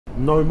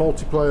No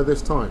multiplayer this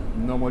time.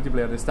 No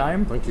multiplayer this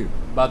time. Thank you.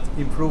 But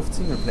improved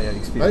single player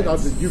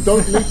experience. Hey, you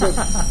don't need to...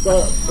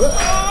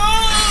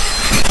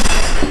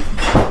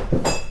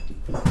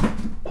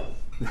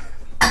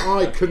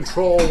 I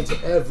controlled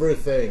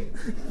everything.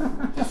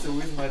 That's the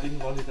reason I didn't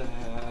want it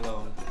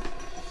alone.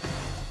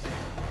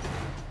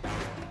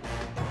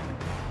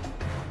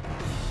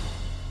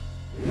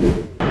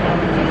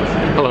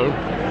 Hello.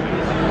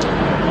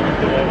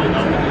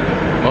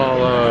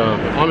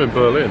 Well, I'm in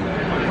Berlin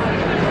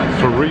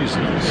for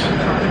reasons.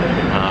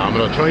 I'm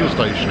at a train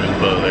station in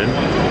Berlin,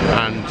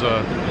 and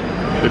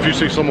if you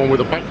see someone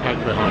with a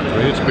backpack behind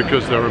me, it's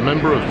because they're a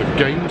member of the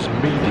games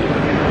media.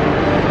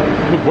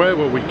 But where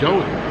were we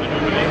going?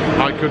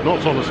 I could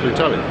not honestly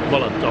tell you.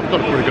 Well, I've got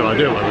a pretty good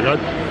idea where we're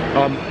going.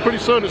 I'm pretty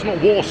certain it's not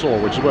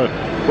Warsaw, which is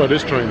where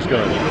this train's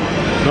going.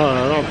 No,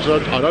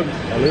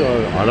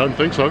 I don't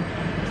think so.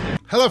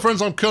 Hello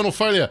friends, I'm Colonel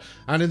Failure,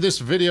 and in this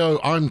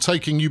video I'm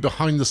taking you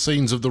behind the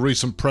scenes of the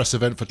recent press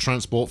event for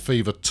Transport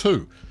Fever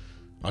 2.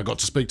 I got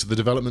to speak to the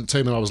development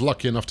team and I was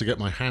lucky enough to get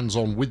my hands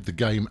on with the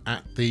game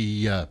at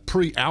the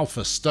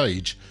pre-alpha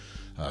stage,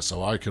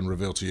 so I can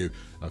reveal to you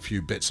a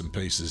few bits and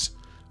pieces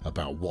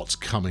about what's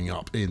coming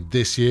up in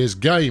this year's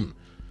game.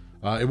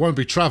 It won't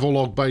be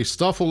travelogue based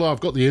stuff, although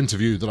I've got the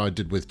interview that I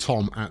did with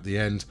Tom at the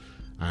end.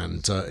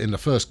 And in the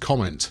first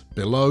comment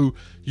below,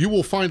 you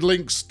will find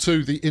links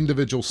to the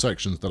individual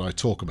sections that I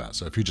talk about.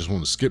 So if you just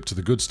want to skip to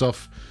the good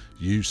stuff,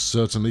 you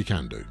certainly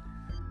can do.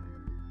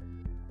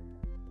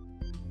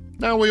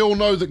 Now, we all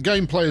know that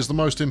gameplay is the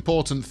most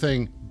important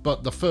thing,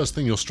 but the first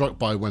thing you're struck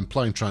by when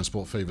playing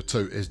Transport Fever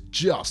 2 is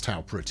just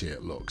how pretty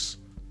it looks.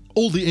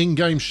 All the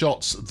in-game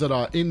shots that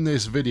are in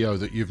this video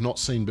that you've not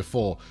seen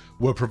before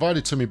were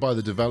provided to me by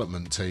the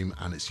development team,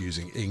 and it's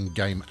using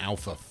in-game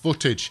alpha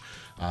footage.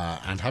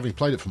 And having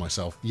played it for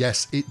myself,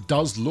 yes, it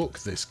does look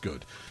this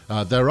good.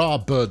 There are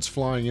birds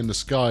flying in the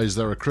skies,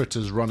 there are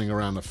critters running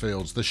around the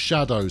fields, the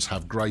shadows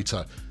have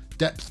greater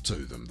depth to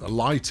them, the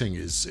lighting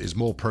is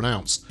more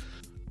pronounced,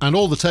 and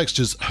all the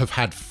textures have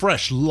had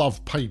fresh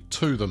love paid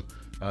to them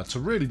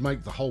to really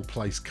make the whole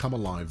place come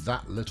alive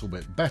that little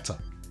bit better.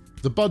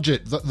 The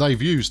budget that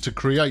they've used to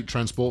create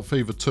Transport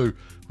Fever 2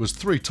 was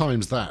 3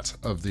 times that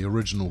of the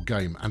original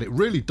game, and it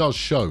really does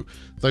show.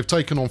 They've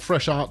taken on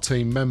fresh art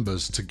team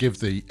members to give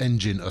the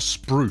engine a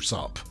spruce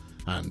up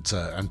and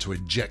to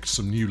inject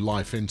some new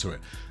life into it,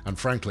 and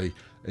frankly,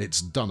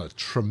 it's done a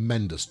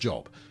tremendous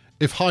job.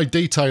 If high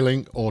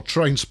detailing or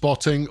train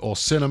spotting or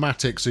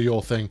cinematics are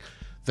your thing,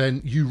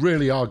 then you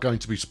really are going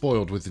to be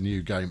spoiled with the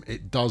new game.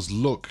 It does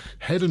look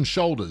head and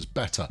shoulders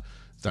better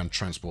than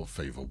Transport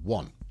Fever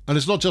 1. And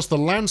it's not just the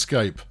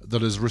landscape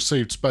that has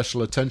received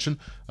special attention,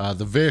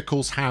 the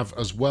vehicles have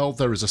as well.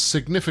 There is a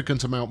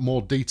significant amount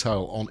more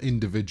detail on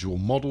individual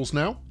models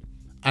now.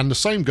 And the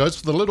same goes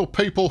for the little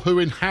people who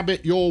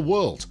inhabit your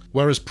world.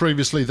 Whereas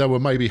previously there were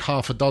maybe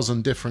half a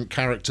dozen different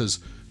characters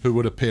who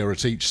would appear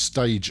at each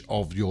stage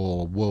of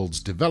your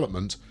world's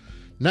development,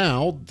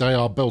 now they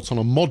are built on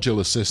a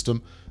modular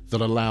system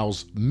that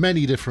allows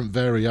many different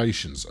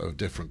variations of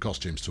different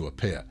costumes to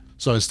appear.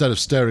 So instead of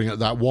staring at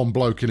that one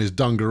bloke in his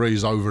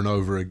dungarees over and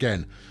over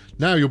again,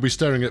 now you'll be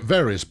staring at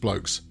various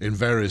blokes in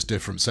various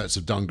different sets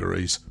of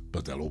dungarees,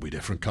 but they'll all be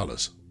different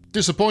colours.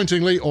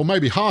 Disappointingly, or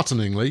maybe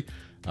hearteningly,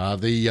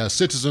 the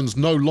citizens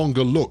no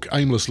longer look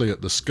aimlessly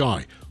at the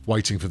sky,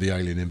 waiting for the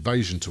alien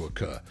invasion to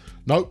occur.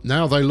 No,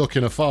 now they look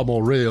in a far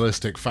more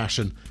realistic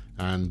fashion,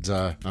 and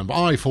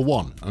I, for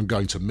one, am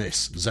going to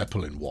miss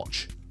Zeppelin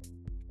Watch.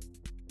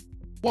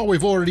 While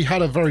we've already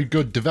had a very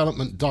good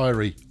development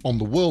diary on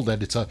the world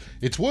editor,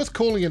 it's worth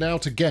calling it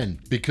out again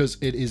because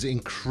it is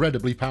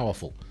incredibly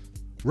powerful.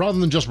 Rather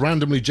than just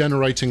randomly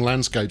generating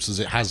landscapes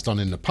as it has done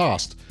in the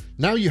past,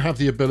 now you have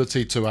the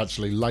ability to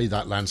actually lay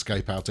that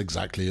landscape out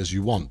exactly as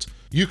you want.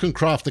 You can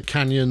craft the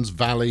canyons,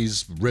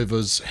 valleys,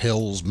 rivers,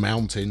 hills,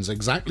 mountains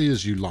exactly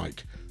as you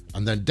like,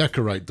 and then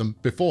decorate them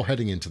before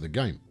heading into the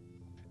game.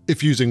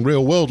 If using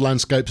real-world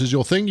landscapes is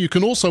your thing, you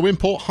can also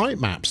import height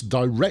maps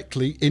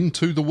directly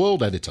into the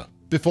world editor,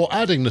 before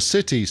adding the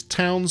cities,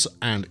 towns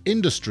and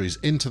industries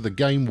into the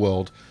game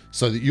world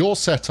so that you're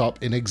set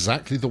up in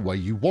exactly the way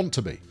you want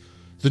to be.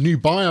 The new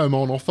biome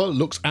on offer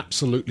looks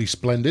absolutely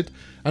splendid,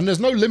 and there's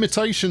no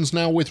limitations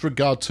now with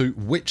regard to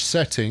which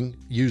setting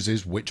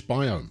uses which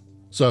biome.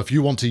 So if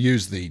you want to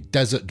use the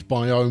desert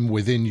biome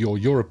within your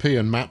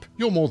European map,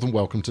 you're more than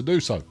welcome to do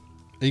so.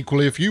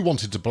 Equally, if you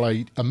wanted to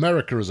play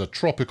America as a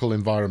tropical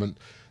environment,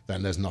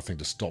 then there's nothing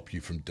to stop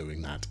you from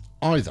doing that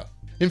either.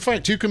 In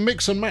fact, you can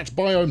mix and match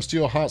biomes to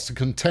your heart's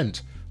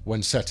content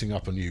when setting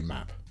up a new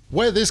map.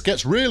 Where this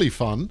gets really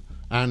fun,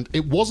 and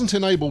it wasn't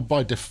enabled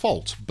by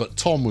default, but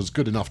Tom was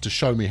good enough to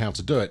show me how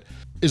to do it,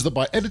 is that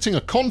by editing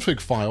a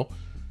config file,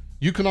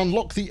 you can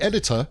unlock the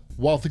editor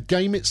while the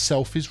game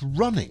itself is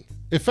running.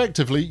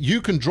 Effectively, you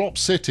can drop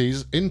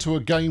cities into a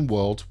game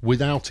world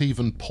without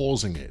even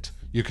pausing it.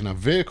 You can have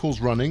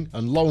vehicles running,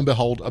 and lo and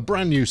behold, a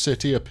brand new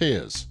city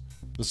appears.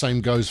 The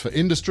same goes for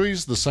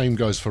industries, the same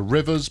goes for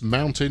rivers,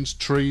 mountains,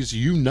 trees,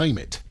 you name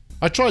it.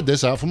 I tried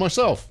this out for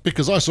myself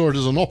because I saw it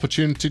as an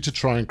opportunity to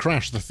try and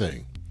crash the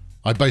thing.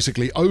 I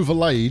basically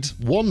overlaid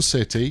one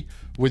city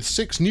with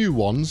 6 new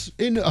ones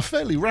in a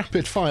fairly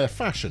rapid-fire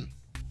fashion.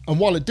 And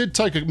while it did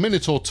take a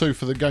minute or two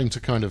for the game to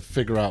kind of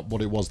figure out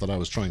what it was that I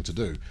was trying to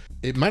do,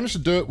 it managed to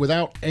do it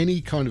without any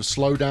kind of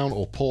slowdown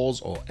or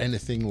pause or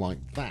anything like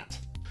that.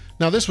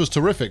 Now this was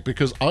terrific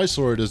because I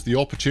saw it as the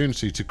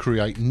opportunity to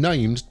create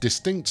named,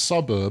 distinct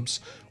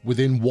suburbs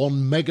within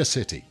one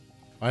megacity.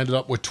 I ended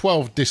up with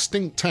 12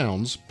 distinct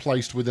towns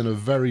placed within a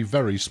very,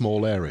 very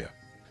small area.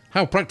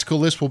 How practical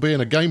this will be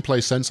in a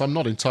gameplay sense, I'm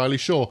not entirely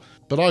sure,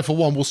 but I for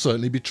one will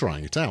certainly be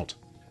trying it out.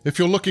 If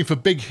you're looking for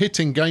big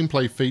hitting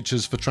gameplay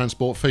features for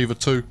Transport Fever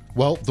 2,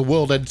 well, the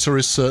world editor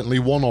is certainly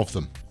one of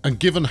them. And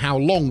given how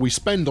long we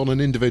spend on an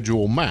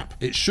individual map,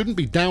 it shouldn't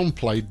be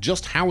downplayed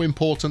just how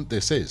important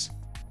this is.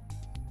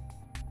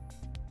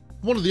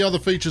 One of the other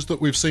features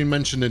that we've seen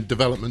mentioned in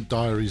development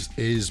diaries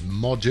is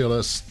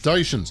modular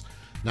stations.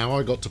 Now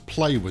I got to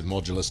play with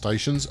modular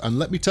stations and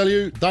let me tell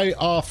you, they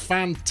are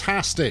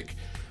fantastic.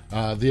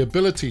 The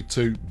ability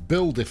to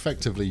build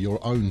effectively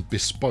your own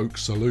bespoke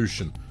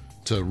solution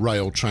to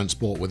rail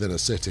transport within a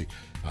city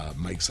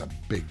makes a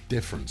big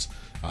difference.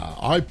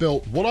 I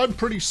built what I'm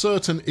pretty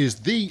certain is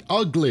the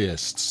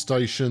ugliest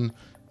station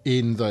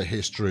in the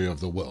history of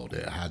the world.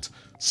 It had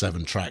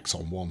 7 tracks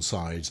on one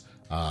side,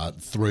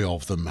 3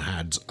 of them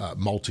had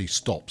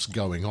multi-stops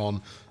going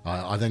on.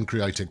 I then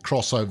created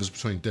crossovers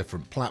between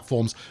different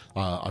platforms.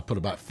 I put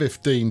about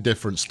 15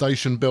 different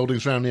station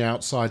buildings around the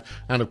outside,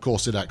 and of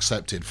course it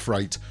accepted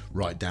freight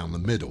right down the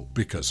middle,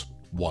 because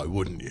why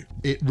wouldn't you?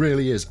 It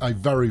really is a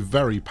very,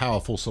 very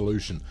powerful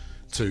solution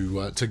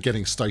to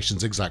getting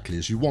stations exactly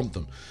as you want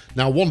them.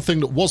 Now, one thing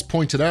that was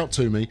pointed out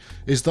to me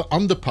is that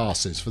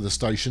underpasses for the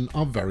station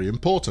are very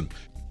important.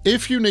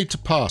 If you need to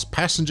pass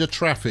passenger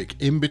traffic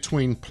in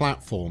between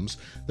platforms,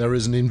 there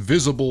is an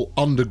invisible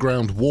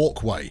underground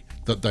walkway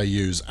that they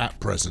use at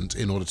present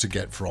in order to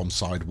get from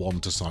side 1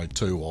 to side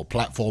 2 or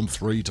platform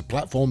 3 to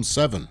platform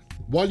 7.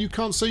 While you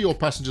can't see your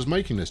passengers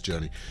making this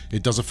journey,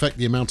 it does affect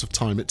the amount of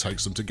time it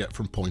takes them to get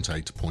from point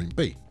A to point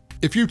B.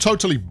 If you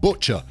totally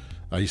butcher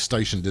a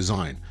station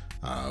design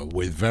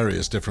with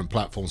various different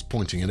platforms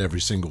pointing in every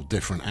single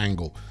different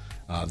angle,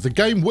 the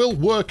game will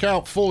work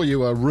out for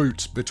you a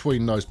route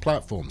between those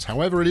platforms.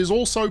 However, it is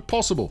also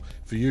possible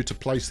for you to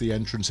place the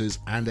entrances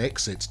and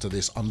exits to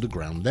this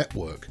underground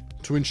network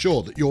to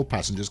ensure that your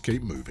passengers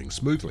keep moving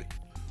smoothly.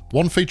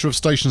 One feature of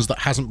stations that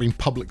hasn't been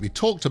publicly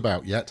talked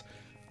about yet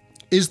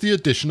is the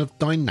addition of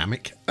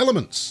dynamic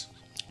elements.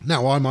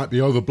 Now, I might be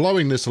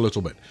overblowing this a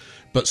little bit,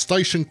 but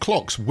station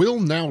clocks will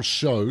now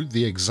show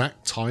the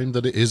exact time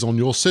that it is on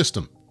your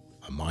system.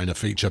 A minor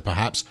feature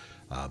perhaps,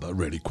 but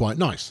really quite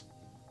nice.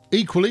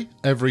 Equally,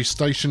 every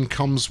station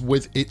comes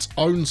with its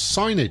own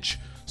signage,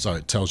 so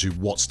it tells you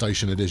what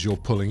station it is you're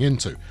pulling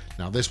into.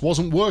 Now, this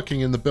wasn't working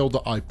in the build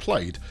that I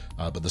played,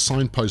 but the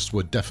signposts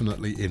were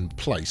definitely in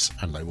place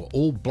and they were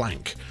all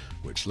blank,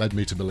 which led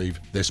me to believe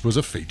this was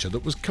a feature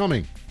that was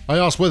coming. I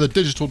asked whether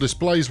digital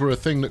displays were a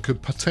thing that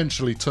could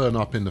potentially turn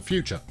up in the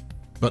future,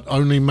 but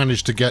only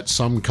managed to get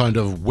some kind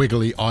of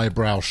wiggly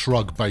eyebrow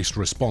shrug based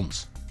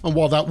response. And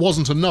while that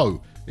wasn't a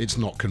no, it's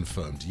not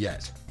confirmed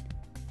yet.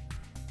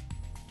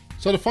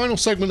 So the final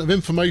segment of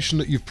information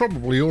that you've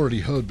probably already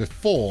heard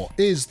before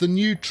is the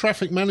new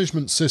traffic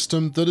management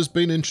system that has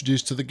been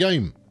introduced to the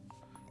game.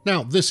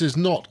 Now, this is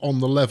not on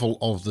the level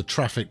of the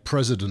Traffic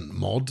President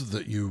mod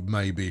that you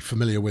may be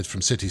familiar with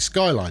from City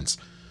Skylines,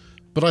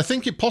 but I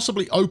think it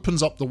possibly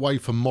opens up the way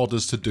for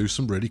modders to do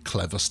some really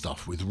clever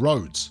stuff with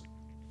roads.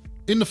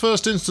 In the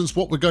first instance,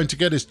 what we're going to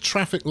get is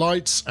traffic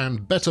lights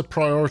and better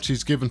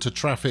priorities given to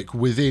traffic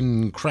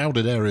within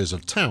crowded areas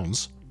of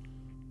towns.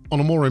 On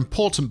a more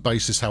important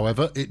basis,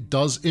 however, it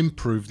does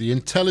improve the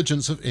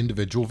intelligence of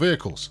individual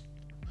vehicles.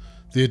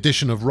 The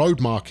addition of road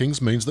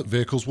markings means that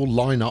vehicles will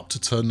line up to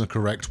turn the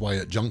correct way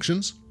at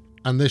junctions,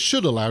 and this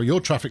should allow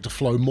your traffic to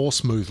flow more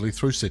smoothly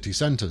through city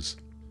centres.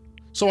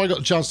 So I got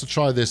a chance to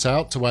try this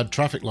out to add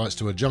traffic lights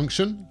to a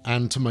junction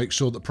and to make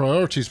sure that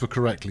priorities were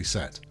correctly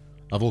set.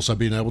 I've also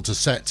been able to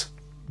set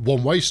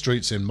one-way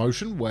streets in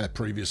motion where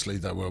previously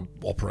they were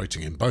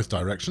operating in both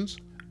directions,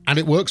 and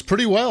it works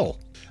pretty well.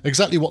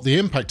 Exactly what the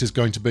impact is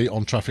going to be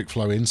on traffic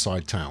flow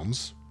inside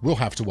towns, we'll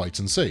have to wait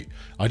and see.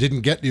 I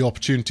didn't get the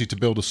opportunity to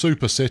build a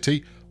super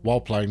city while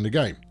playing the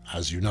game.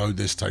 As you know,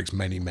 this takes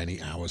many,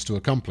 many hours to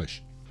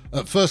accomplish.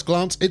 At first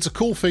glance, it's a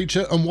cool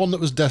feature and one that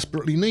was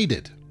desperately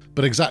needed,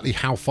 but exactly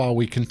how far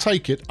we can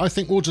take it, I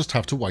think we'll just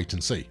have to wait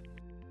and see.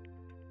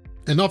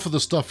 Enough of the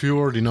stuff you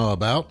already know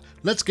about,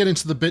 let's get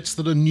into the bits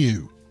that are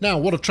new. Now,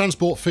 one of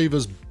Transport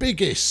Fever's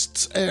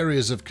biggest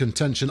areas of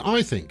contention,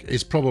 I think,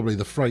 is probably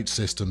the freight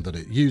system that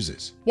it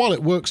uses. While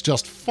it works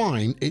just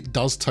fine, it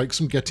does take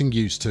some getting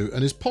used to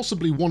and is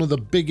possibly one of the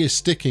biggest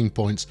sticking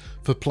points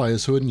for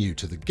players who are new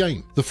to the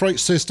game. The freight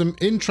system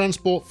in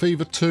Transport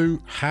Fever 2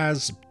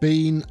 has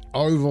been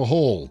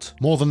overhauled.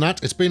 More than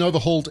that, it's been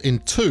overhauled in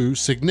 2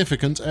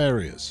 significant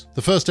areas.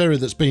 The first area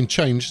that's been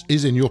changed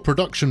is in your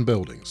production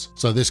buildings.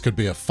 So this could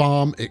be a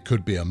farm, it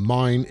could be a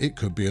mine, it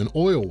could be an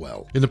oil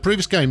well. In the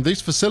previous game, these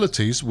facilities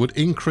facilities would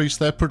increase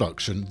their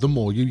production the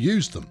more you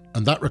used them,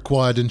 and that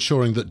required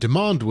ensuring that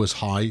demand was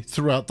high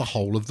throughout the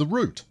whole of the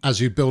route. As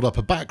you build up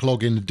a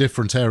backlog in a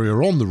different area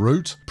on the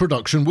route,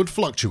 production would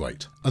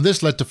fluctuate, and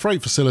this led to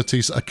freight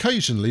facilities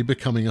occasionally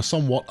becoming a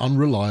somewhat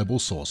unreliable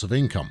source of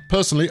income.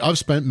 Personally, I've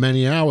spent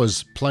many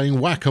hours playing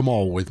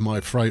whack-a-mole with my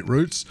freight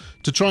routes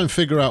to try and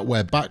figure out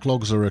where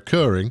backlogs are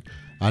occurring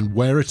and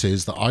where it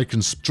is that I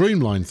can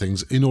streamline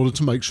things in order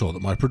to make sure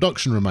that my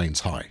production remains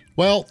high.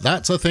 Well,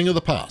 that's a thing of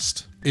the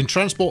past. In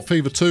Transport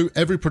Fever 2,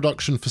 every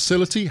production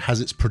facility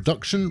has its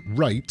production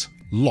rate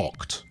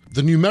locked.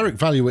 The numeric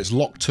value it's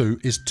locked to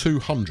is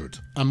 200,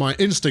 and my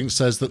instinct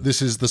says that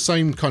this is the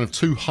same kind of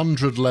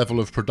 200 level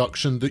of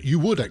production that you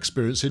would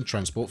experience in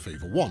Transport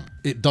Fever 1.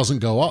 It doesn't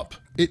go up,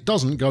 it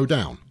doesn't go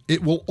down.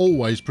 It will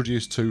always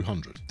produce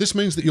 200. This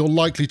means that you're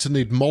likely to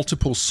need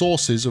multiple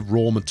sources of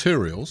raw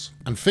materials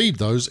and feed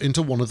those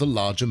into one of the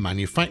larger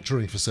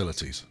manufacturing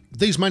facilities.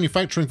 These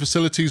manufacturing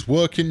facilities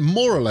work in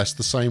more or less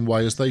the same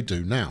way as they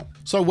do now.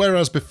 So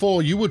whereas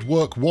before you would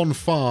work one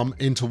farm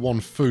into one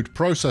food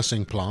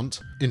processing plant,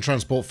 in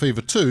Transport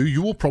Fever 2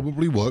 you will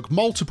probably work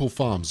multiple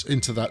farms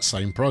into that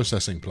same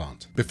processing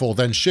plant, before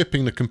then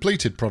shipping the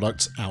completed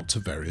products out to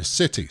various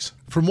cities.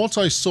 From what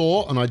I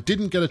saw, and I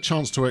didn't get a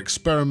chance to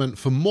experiment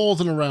for more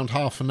than around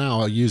half an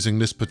hour using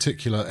this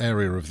particular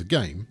area of the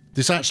game,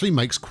 this actually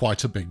makes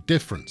quite a big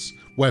difference.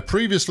 Where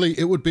previously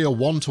it would be a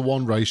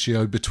 1-to-1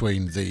 ratio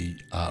between the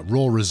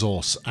raw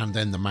resource and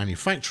then the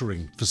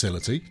manufacturing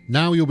facility,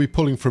 now you'll be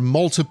pulling from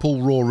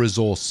multiple raw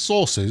resource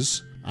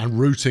sources and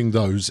routing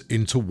those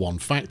into one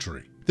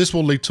factory. This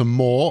will lead to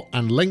more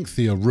and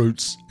lengthier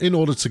routes in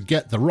order to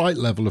get the right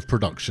level of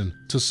production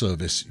to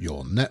service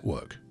your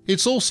network.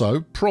 It's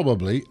also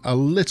probably a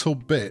little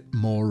bit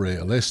more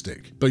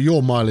realistic, but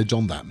your mileage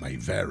on that may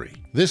vary.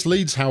 This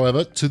leads,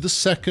 however, to the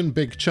second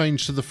big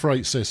change to the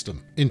freight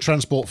system. In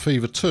Transport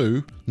Fever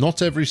 2,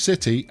 not every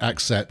city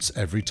accepts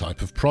every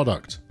type of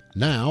product.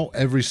 Now,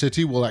 every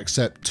city will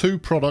accept 2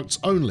 products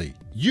only,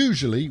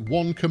 usually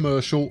one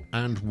commercial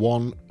and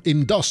one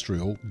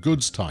industrial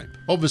goods type.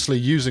 Obviously,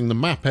 using the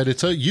map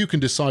editor, you can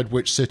decide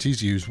which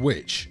cities use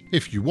which,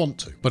 if you want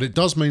to. But it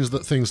does mean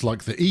that things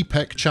like the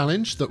EPEC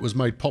challenge that was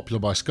made popular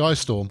by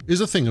Skystorm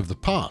is a thing of the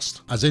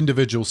past, as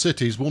individual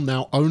cities will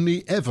now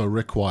only ever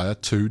require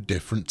 2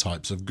 different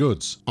types of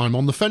goods. I'm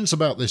on the fence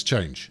about this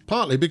change,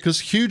 partly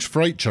because huge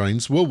freight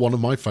trains were one of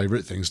my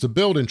favourite things to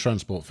build in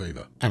Transport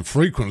Fever, and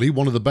frequently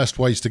one of the best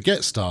ways to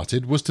get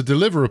started was to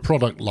deliver a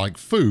product like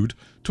food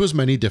to as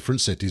many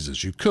different cities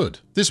as you could.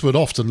 This would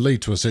often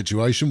lead to a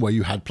situation where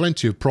you had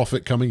plenty of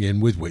profit coming in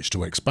with which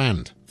to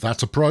expand.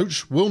 That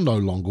approach will no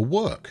longer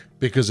work,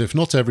 because if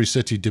not every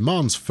city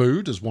demands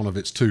food as one of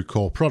its 2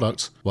 core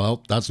products,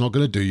 well, that's not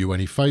going to do you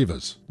any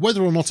favours.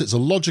 Whether or not it's a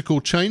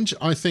logical change,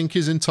 I think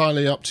is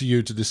entirely up to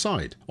you to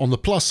decide. On the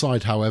plus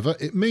side, however,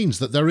 it means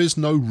that there is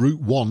no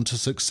Route 1 to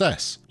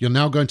success. You're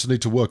now going to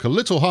need to work a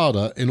little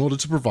harder in order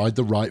to provide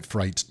the right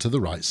freight to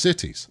the right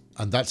cities.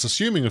 And that's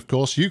assuming, of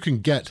course, you can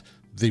get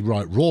the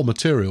right raw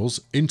materials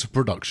into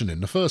production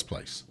in the first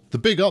place. The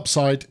big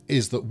upside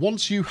is that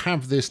once you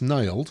have this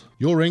nailed,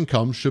 your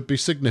income should be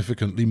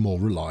significantly more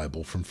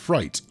reliable from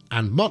freight,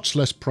 and much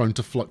less prone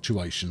to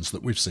fluctuations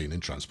that we've seen in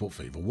Transport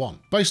Fever 1.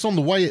 Based on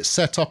the way it's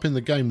set up in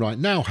the game right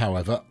now,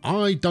 however,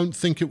 I don't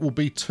think it will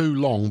be too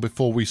long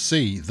before we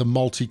see the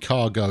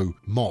multi-cargo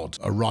mod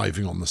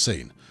arriving on the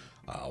scene,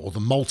 or the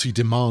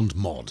multi-demand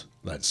mod,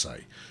 let's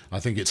say. I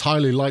think it's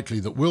highly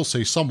likely that we'll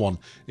see someone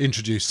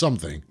introduce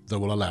something that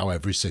will allow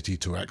every city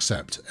to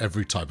accept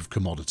every type of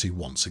commodity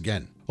once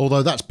again.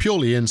 Although that's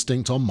purely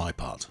instinct on my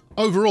part.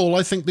 Overall,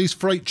 I think these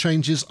freight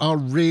changes are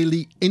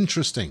really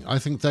interesting. I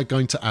think they're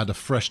going to add a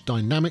fresh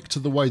dynamic to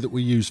the way that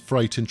we use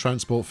freight in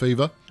Transport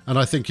Fever, and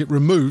I think it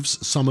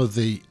removes some of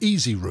the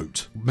easy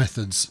route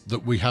methods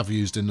that we have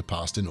used in the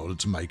past in order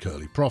to make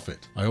early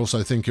profit. I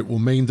also think it will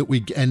mean that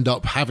we end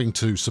up having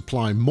to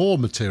supply more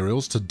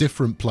materials to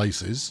different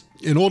places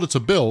in order to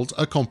build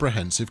a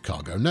comprehensive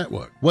cargo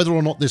network. Whether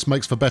or not this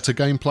makes for better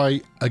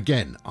gameplay,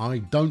 again, I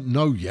don't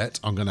know yet.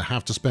 I'm going to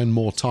have to spend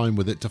more time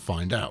with it to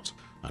find out.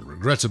 And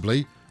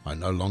regrettably, I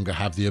no longer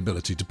have the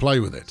ability to play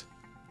with it.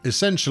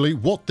 Essentially,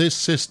 what this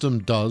system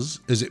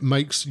does is it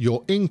makes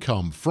your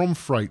income from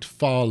freight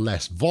far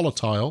less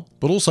volatile,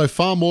 but also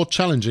far more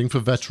challenging for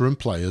veteran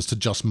players to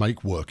just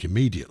make work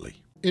immediately.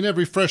 In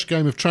every fresh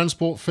game of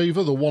Transport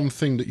Fever, the one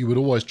thing that you would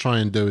always try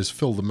and do is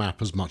fill the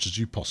map as much as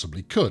you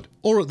possibly could,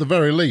 or at the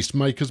very least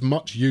make as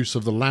much use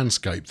of the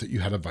landscape that you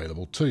had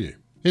available to you.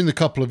 In the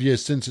couple of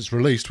years since it's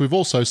released, we've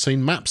also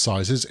seen map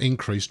sizes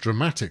increase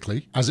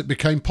dramatically as it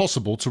became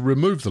possible to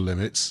remove the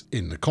limits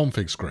in the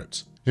config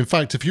scripts. In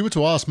fact, if you were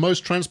to ask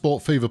most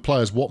Transport Fever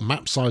players what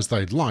map size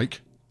they'd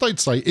like,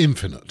 they'd say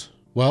infinite.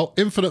 Well,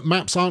 infinite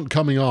maps aren't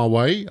coming our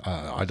way.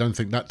 I don't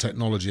think that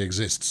technology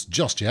exists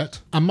just yet.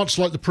 And much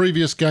like the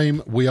previous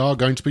game, we are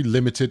going to be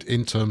limited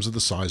in terms of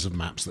the size of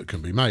maps that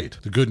can be made.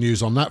 The good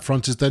news on that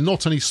front is they're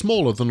not any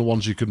smaller than the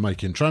ones you could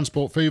make in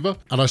Transport Fever,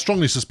 and I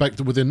strongly suspect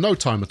that within no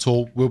time at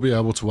all, we'll be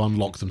able to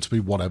unlock them to be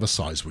whatever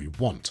size we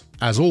want.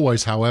 As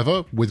always,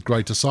 however, with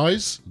greater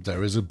size,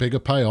 there is a bigger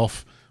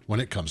payoff when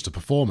it comes to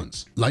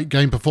performance. Late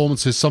game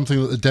performance is something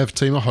that the dev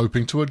team are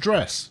hoping to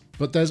address.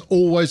 But there's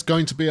always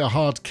going to be a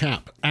hard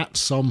cap at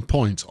some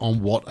point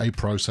on what a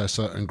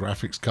processor and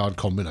graphics card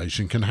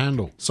combination can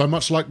handle. So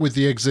much like with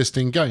the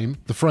existing game,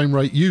 the frame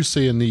rate you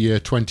see in the year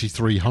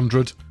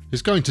 2300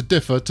 is going to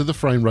differ to the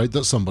frame rate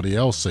that somebody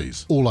else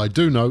sees. All I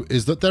do know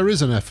is that there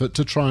is an effort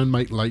to try and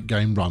make late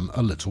game run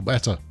a little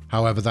better.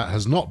 However, that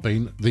has not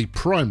been the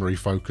primary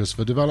focus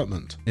for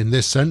development. In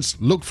this sense,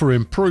 look for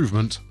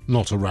improvement,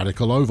 not a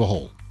radical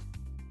overhaul.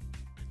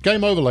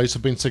 Game overlays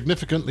have been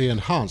significantly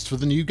enhanced for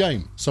the new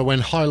game, so when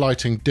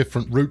highlighting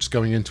different routes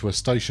going into a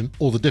station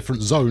or the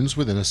different zones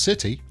within a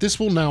city, this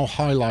will now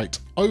highlight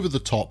over the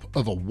top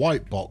of a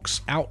white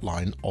box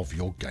outline of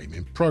your game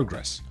in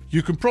progress.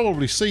 You can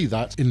probably see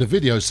that in the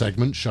video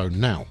segment shown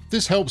now.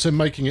 This helps in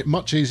making it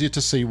much easier to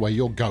see where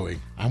you're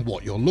going and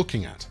what you're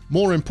looking at.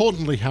 More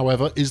importantly,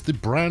 however, is the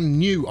brand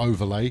new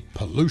overlay,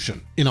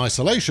 Pollution. In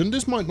isolation,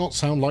 this might not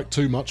sound like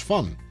too much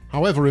fun.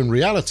 However, in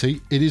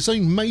reality, it is a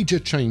major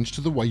change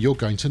to the way you're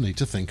going to need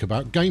to think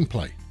about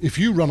gameplay. If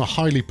you run a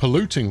highly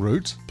polluting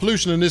route,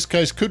 pollution in this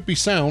case could be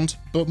sound,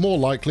 but more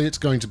likely it's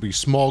going to be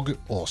smog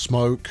or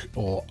smoke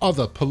or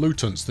other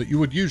pollutants that you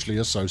would usually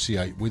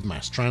associate with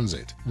mass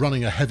transit.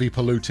 Running a heavy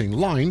polluting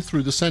line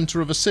through the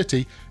centre of a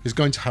city is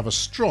going to have a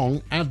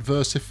strong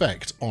adverse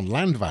effect on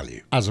land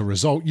value. As a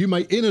result, you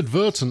may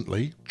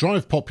inadvertently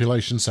drive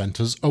population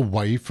centres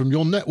away from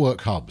your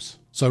network hubs.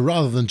 So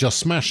rather than just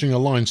smashing a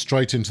line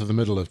straight into the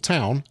middle of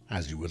town,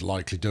 as you would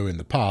likely do in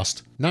the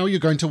past, now you're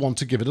going to want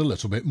to give it a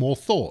little bit more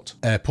thought.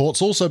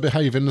 Airports also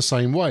behave in the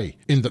same way,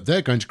 in that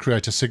they're going to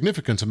create a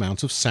significant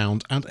amount of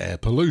sound and air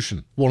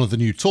pollution. One of the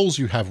new tools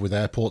you have with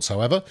airports,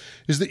 however,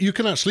 is that you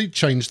can actually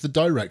change the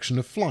direction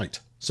of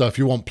flight. So if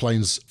you want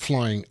planes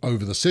flying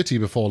over the city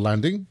before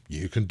landing,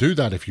 you can do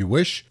that if you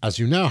wish, as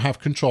you now have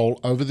control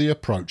over the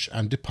approach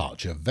and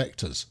departure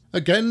vectors.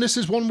 Again, this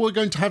is one we're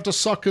going to have to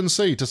suck and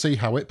see to see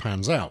how it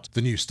pans out.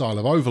 The new style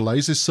of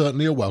overlays is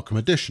certainly a welcome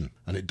addition,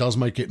 and it does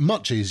make it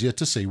much easier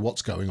to see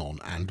what's going on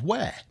and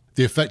where.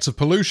 The effects of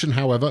pollution,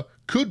 however,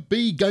 could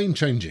be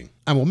game-changing,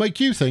 and will make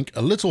you think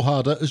a little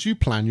harder as you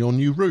plan your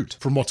new route.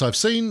 From what I've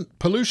seen,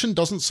 pollution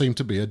doesn't seem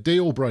to be a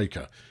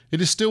deal-breaker.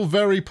 It is still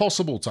very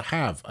possible to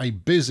have a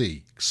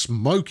busy,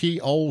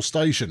 smoky old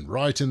station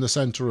right in the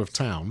centre of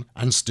town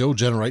and still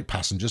generate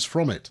passengers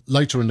from it.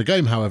 Later in the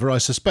game, however, I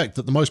suspect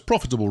that the most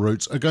profitable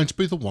routes are going to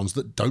be the ones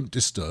that don't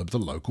disturb the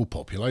local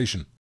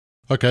population.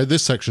 Okay,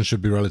 this section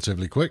should be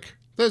relatively quick.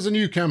 There's a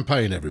new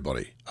campaign,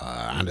 everybody,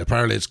 and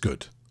apparently it's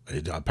good.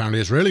 Apparently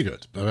it's really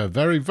good.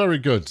 Very, very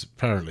good,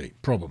 apparently,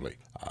 probably.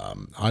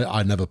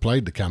 I never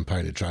played the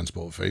campaign in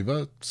Transport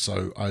Fever,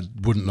 so I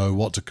wouldn't know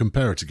what to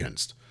compare it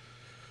against.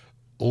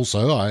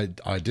 Also,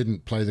 I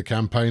didn't play the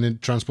campaign in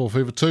Transport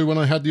Fever 2 when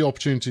I had the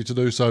opportunity to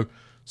do so,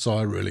 so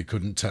I really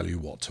couldn't tell you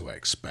what to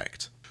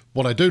expect.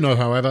 What I do know,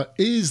 however,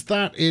 is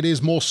that it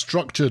is more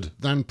structured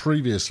than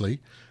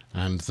previously,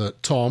 and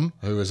that Tom,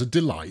 who is a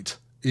delight,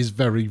 is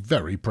very,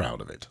 very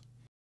proud of it.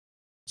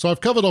 So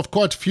I've covered off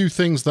quite a few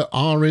things that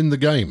are in the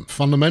game.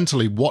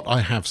 Fundamentally, what I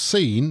have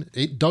seen,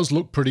 it does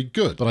look pretty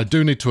good, but I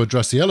do need to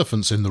address the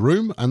elephants in the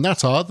room, and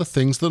that are the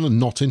things that are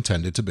not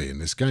intended to be in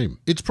this game.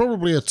 It's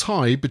probably a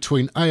tie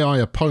between AI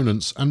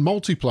opponents and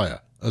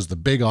multiplayer as the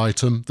big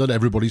item that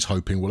everybody's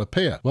hoping will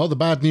appear. Well, the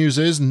bad news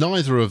is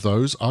neither of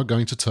those are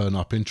going to turn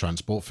up in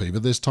Transport Fever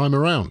this time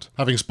around.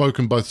 Having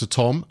spoken both to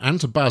Tom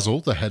and to Basil,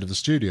 the head of the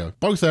studio,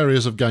 both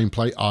areas of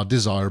gameplay are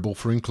desirable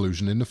for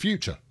inclusion in the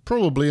future.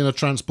 Probably in a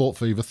Transport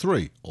Fever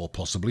 3, or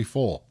possibly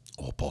 4,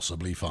 or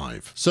possibly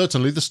 5.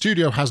 Certainly, the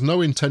studio has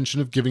no intention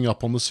of giving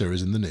up on the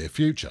series in the near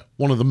future.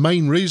 One of the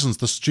main reasons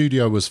the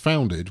studio was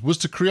founded was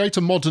to create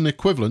a modern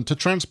equivalent to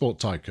Transport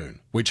Tycoon,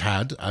 which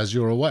had, as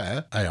you're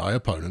aware, AI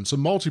opponents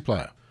and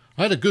multiplayer.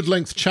 I had a good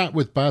length chat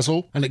with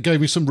Basil, and it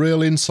gave me some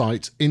real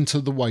insight into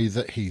the way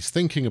that he's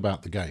thinking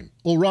about the game,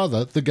 or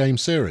rather, the game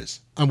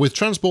series. And with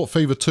Transport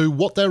Fever 2,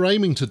 what they're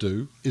aiming to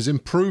do is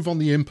improve on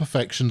the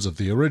imperfections of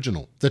the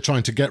original. They're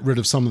trying to get rid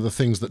of some of the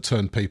things that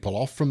turn people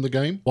off from the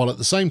game, while at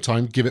the same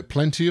time give it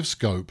plenty of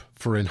scope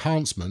for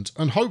enhancement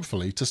and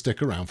hopefully to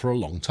stick around for a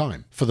long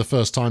time. For the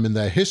first time in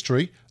their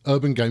history,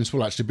 Urban Games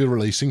will actually be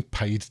releasing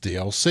paid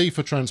DLC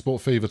for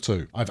Transport Fever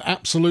 2. I've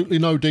absolutely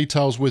no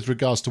details with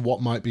regards to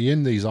what might be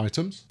in these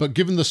items, but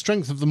given the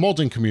strength of the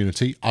modding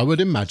community, I would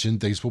imagine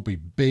these will be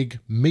big,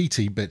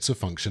 meaty bits of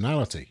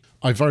functionality.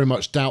 I very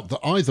much doubt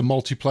that either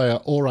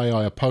multiplayer or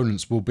AI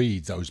opponents will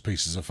be those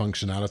pieces of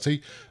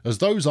functionality, as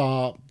those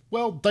are,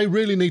 well, they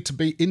really need to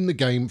be in the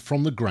game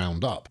from the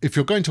ground up. If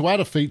you're going to add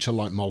a feature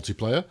like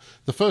multiplayer,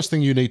 the first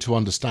thing you need to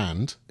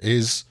understand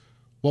is,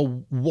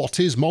 well, what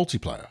is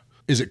multiplayer?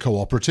 Is it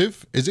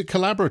cooperative? Is it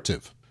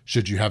collaborative?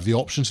 Should you have the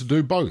option to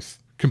do both?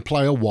 Can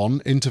player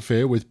 1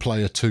 interfere with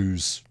player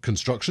 2's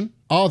construction?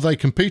 Are they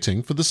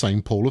competing for the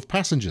same pool of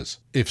passengers?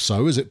 If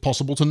so, is it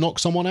possible to knock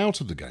someone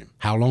out of the game?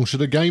 How long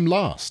should a game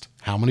last?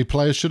 How many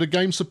players should a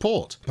game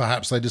support?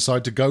 Perhaps they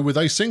decide to go with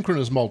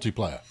asynchronous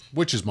multiplayer,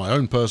 which is my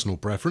own personal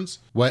preference,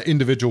 where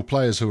individual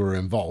players who are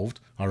involved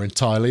are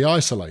entirely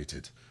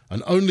isolated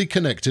and only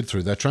connected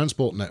through their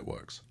transport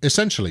networks.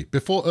 Essentially,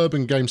 before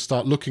urban games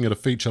start looking at a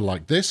feature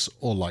like this,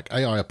 or like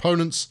AI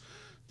opponents,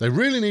 they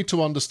really need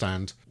to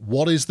understand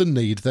what is the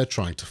need they're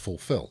trying to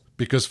fulfill.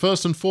 Because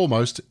first and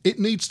foremost, it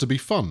needs to be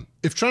fun.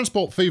 If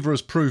Transport Fever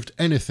has proved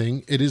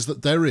anything, it is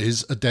that there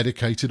is a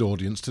dedicated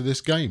audience to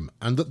this game,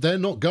 and that they're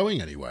not going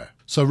anywhere.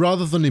 So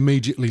rather than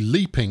immediately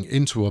leaping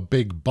into a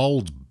big,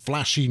 bold,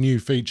 flashy new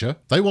feature,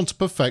 they want to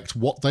perfect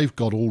what they've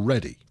got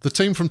already. The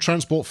team from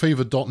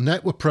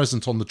TransportFever.net were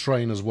present on the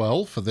train as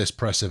well for this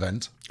press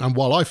event, and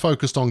while I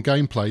focused on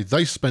gameplay,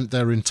 they spent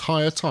their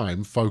entire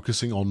time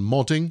focusing on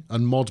modding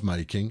and mod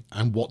making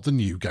and what the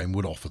new game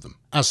would offer them.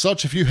 As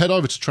such, if you head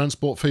over to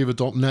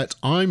TransportFever.net,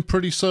 I'm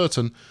pretty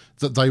certain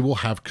that they will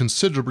have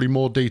considerably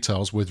more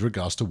details with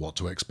regards to what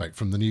to expect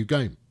from the new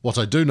game. What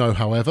I do know,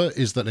 however,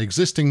 is that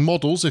existing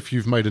models, if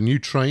you've made a new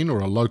train or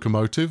a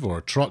locomotive or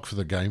a truck for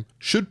the game,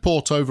 should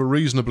port over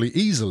reasonably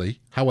easily.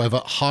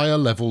 However, higher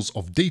levels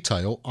of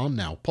detail are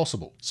now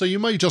possible. So you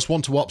may just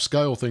want to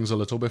upscale things a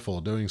little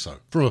before doing so.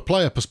 From a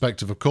player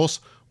perspective, of course,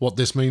 what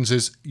this means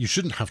is you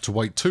shouldn't have to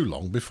wait too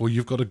long before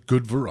you've got a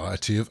good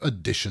variety of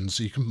additions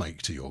you can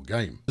make to your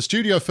game. The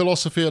studio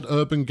philosophy at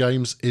Urban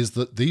Games is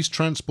that these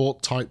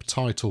transport type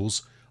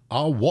titles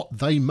are what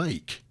they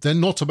make. They're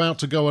not about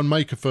to go and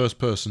make a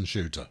first-person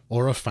shooter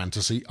or a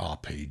fantasy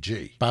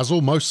RPG.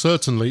 Basil most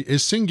certainly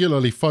is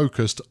singularly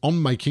focused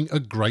on making a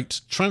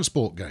great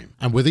transport game,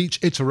 and with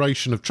each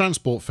iteration of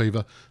Transport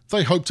Fever,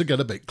 they hope to get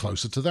a bit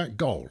closer to that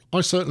goal. I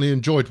certainly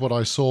enjoyed what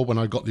I saw when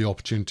I got the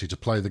opportunity to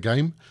play the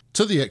game,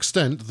 to the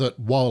extent that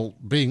while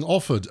being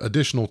offered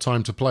additional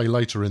time to play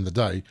later in the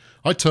day,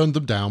 I turned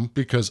them down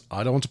because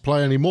I don't want to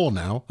play any more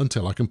now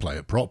until I can play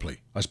it properly.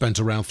 I spent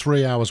around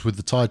 3 hours with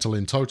the title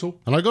in total,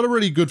 and I got a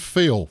really good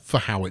feel for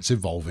how it's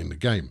evolving the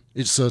game.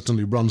 It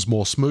certainly runs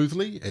more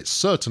smoothly, it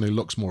certainly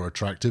looks more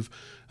attractive,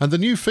 and the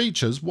new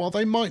features, while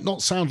they might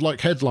not sound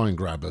like headline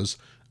grabbers,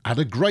 add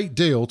a great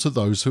deal to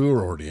those who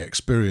are already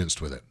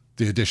experienced with it.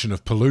 The addition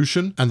of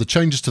pollution and the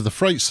changes to the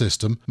freight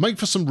system make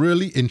for some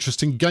really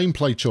interesting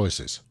gameplay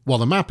choices, while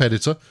the map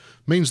editor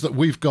means that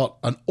we've got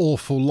an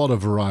awful lot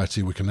of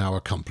variety we can now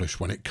accomplish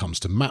when it comes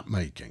to map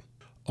making.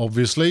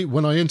 Obviously,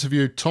 when I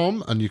interviewed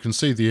Tom, and you can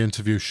see the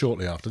interview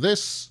shortly after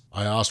this,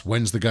 I asked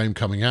when's the game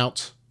coming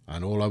out,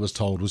 and all I was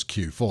told was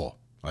Q4.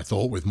 I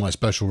thought with my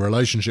special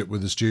relationship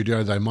with the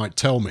studio they might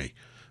tell me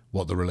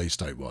what the release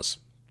date was,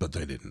 but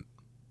they didn't.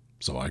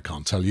 So I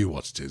can't tell you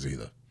what it is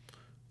either.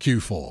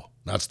 Q4.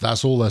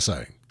 That's all they're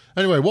saying.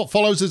 Anyway, what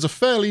follows is a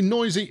fairly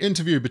noisy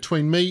interview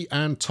between me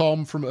and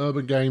Tom from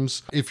Urban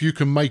Games. If you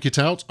can make it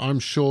out, I'm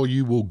sure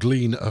you will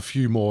glean a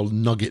few more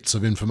nuggets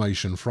of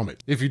information from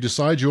it. If you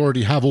decide you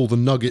already have all the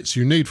nuggets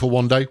you need for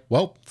one day,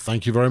 well,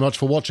 thank you very much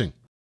for watching.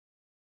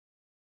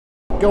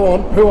 Go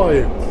on, who are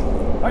you?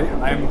 Hi,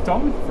 I'm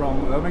Tom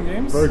from Urban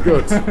Games. Very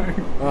good.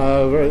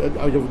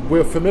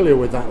 We're familiar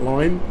with that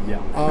line.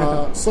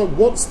 Yeah. So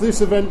what's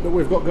this event that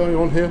we've got going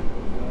on here?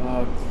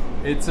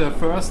 It's a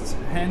first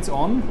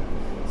hands-on,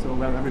 so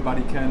where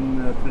everybody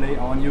can play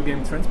our new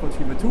game Transport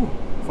Fever 2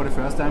 for the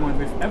first time, and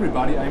with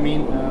everybody I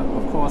mean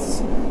of course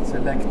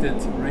selected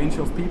range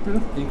of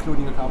people,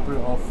 including a couple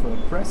of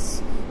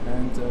press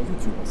and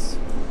YouTubers.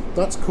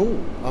 That's cool.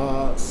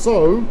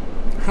 So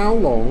how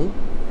long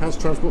has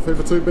Transport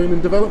Fever 2 been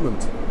in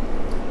development?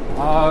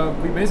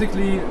 We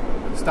basically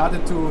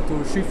started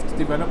to shift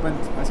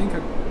development, I think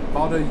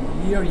about a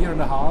year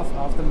and a half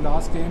after the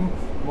last game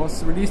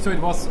was released, so it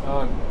was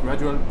a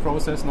gradual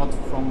process, not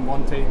from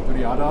one take to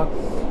the other,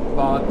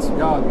 but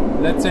yeah,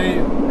 let's say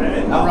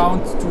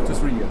around 2 to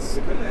 3 years.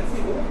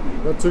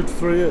 2 to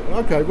 3 years,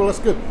 okay, well that's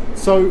good.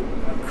 So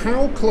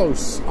how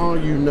close are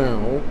you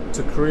now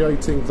to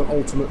creating the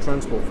ultimate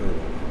Transport Fever?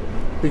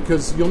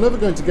 Because you're never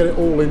going to get it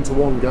all into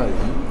one game.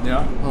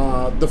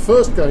 Yeah. The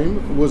first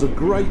game was a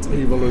great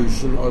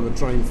evolution over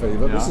Train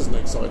Fever. Yeah. This is an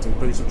exciting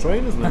piece of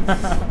train, isn't it?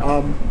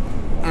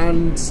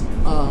 And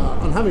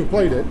having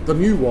played it, the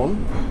new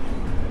one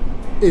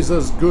is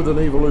as good an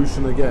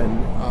evolution again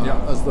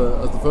as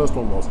the first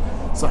one was.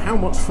 So how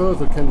much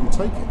further can you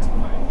take it?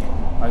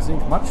 I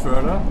think much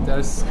further.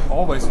 There's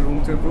always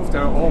room to improve.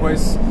 There are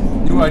always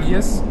new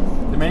ideas.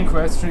 The main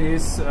question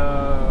is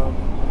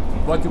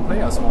what do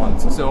players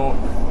want? So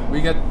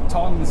we get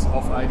tons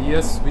of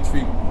ideas which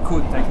we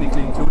could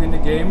technically include in the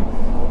game,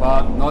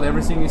 but not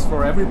everything is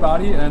for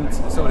everybody, and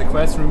so the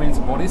question remains,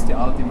 what is the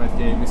ultimate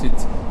game? Has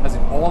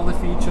it all the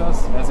features?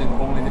 Has it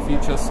only the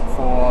features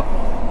for,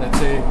 let's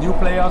say, new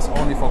players,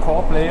 only for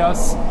core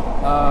players?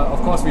 Of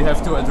course we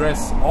have to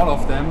address all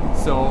of them,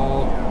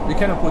 so we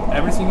cannot put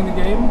everything in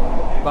the game,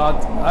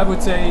 but I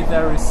would say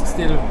there is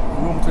still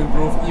room to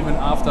improve even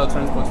after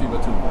Transport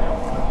Fever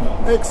 2.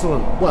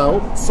 Excellent.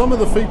 Well, some of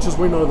the features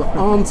we know that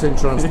aren't in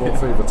Transport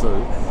Fever 2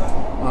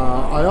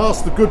 I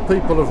asked the good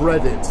people of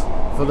Reddit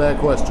for their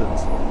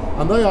questions,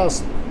 and they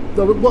asked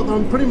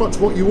pretty much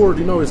what you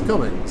already know is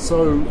coming.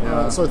 So,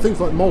 so things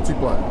like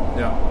multiplayer.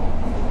 Yeah.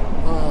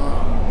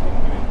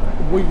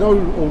 We know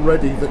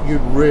already that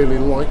you'd really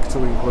like to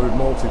include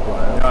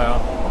multiplayer. Yeah.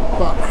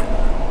 But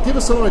give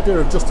us an idea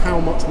of just how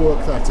much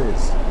work that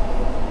is.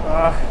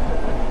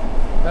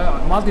 There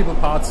are multiple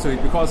parts to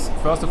it, because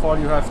first of all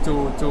you have to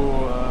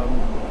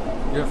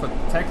you have a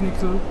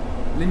technical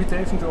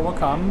limitation to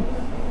overcome.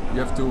 You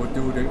have to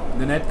do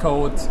the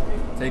netcode,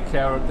 take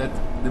care that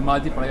the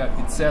multiplayer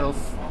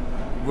itself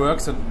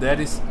works. So that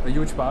is a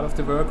huge part of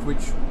the work,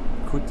 which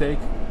could take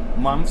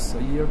months,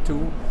 a year,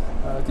 two,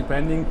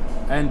 depending.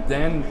 And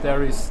then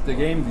there is the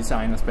game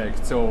design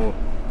aspect. So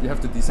you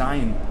have to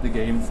design the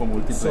game for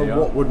multiplayer. So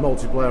what would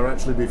multiplayer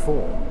actually be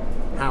for?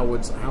 How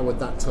would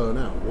that turn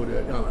out?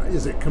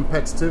 Is it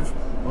competitive?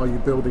 Are you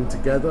building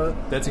together?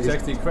 That's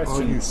exactly the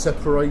question. Are you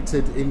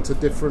separated into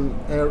different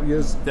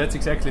areas? That's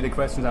exactly the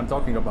questions I'm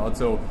talking about.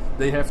 So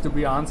they have to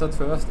be answered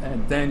first,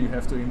 and then you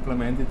have to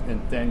implement it,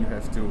 and then you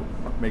have to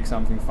make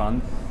something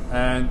fun.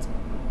 And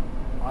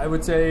I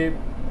would say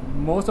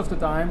most of the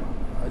time,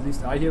 at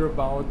least I hear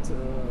about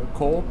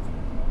co-op,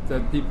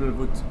 that people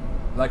would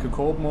like a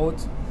co-op mode,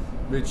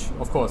 which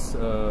of course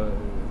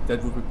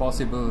that would be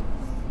possible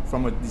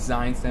from a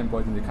design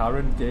standpoint in the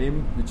current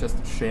game. We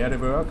just share the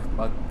work,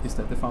 but is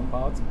that the fun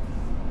part?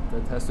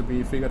 That has to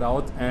be figured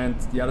out. And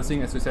the other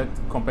thing, as you said,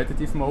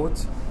 competitive mode.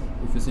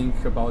 If you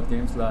think about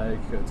games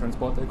like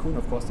Transport Tycoon,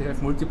 of course they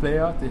have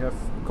multiplayer, they have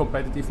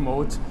competitive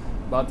mode,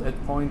 but at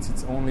points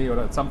it's only,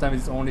 or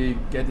sometimes it's only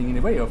getting in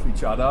the way of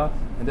each other,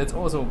 and that's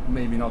also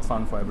maybe not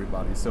fun for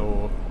everybody.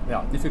 So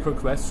yeah, difficult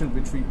question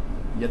which we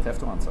yet have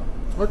to answer.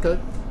 Okay,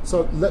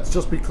 so let's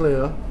just be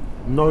clear.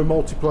 No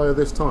multiplayer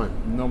this time.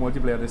 No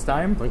multiplayer this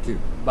time. Thank you.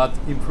 But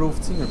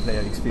improved single player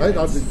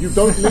experience. Hey, you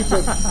don't need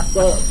to.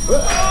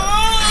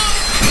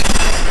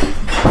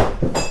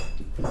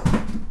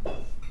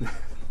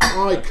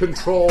 I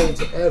controlled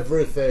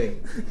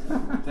everything.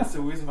 That's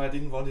the reason why I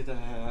didn't want it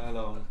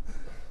alone.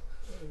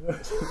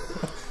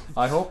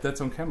 I hope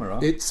that's on camera.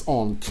 It's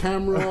on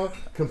camera,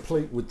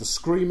 complete with the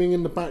screaming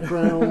in the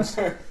background.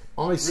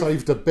 I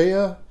saved a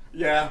beer.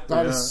 Yeah,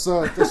 that's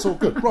all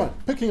good. Right,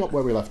 picking up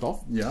where we left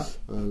off. Yeah.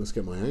 Let's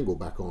get my angle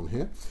back on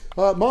here.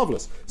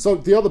 Marvelous. So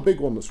the other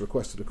big one that's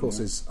requested, of course,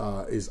 is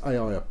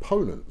AI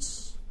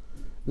opponents.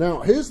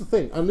 Now, here's the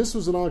thing, and this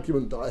was an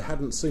argument that I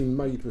hadn't seen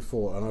made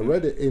before, and I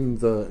read it in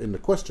the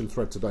question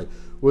thread today,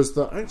 was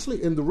that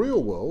actually in the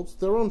real world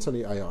there aren't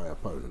any AI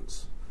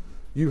opponents.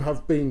 You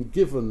have been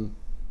given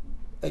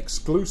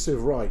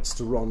exclusive rights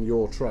to run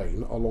your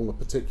train along a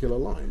particular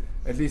line.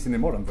 At least in the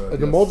modern version.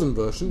 In the modern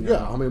version,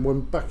 yeah. I mean,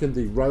 when back in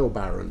the Rail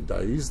Baron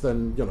days,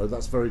 then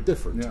that's very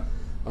different.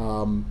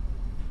 Yeah.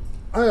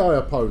 AI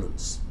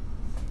opponents,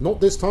 not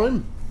this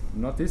time.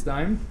 Not this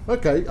time.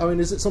 Okay. I mean,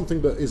 is it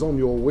something that is on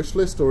your wish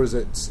list, or is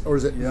it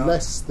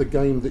less the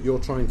game that you're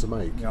trying to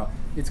make? Yeah,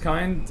 it's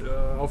kind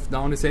of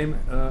down the same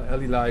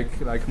alley like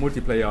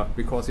multiplayer,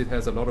 because it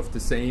has a lot of the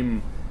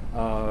same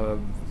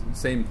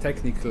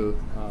technical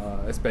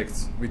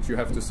aspects which you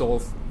have to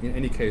solve in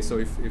any case. So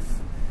if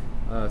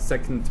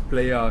second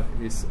player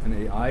is an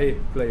AI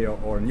player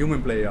or a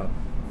human player,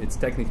 it's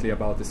technically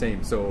about the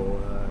same. So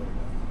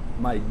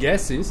my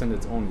guess is, and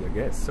it's only a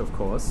guess of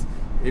course,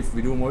 if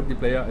we do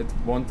multiplayer at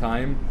one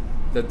time,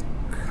 that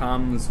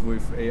comes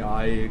with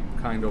AI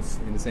kind of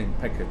in the same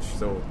package.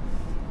 So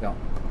yeah,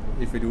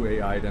 if we do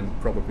AI, then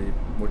probably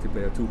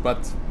multiplayer too,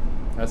 but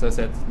as I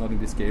said, not in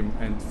this game,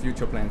 and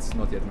future plans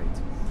not yet made.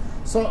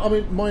 So, I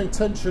mean, my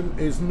intention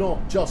is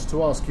not just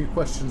to ask you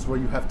questions where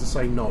you have to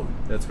say no.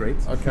 That's great.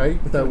 Okay,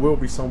 there will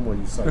be some where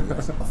you say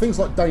yes. Things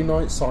like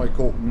day-night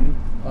cycle.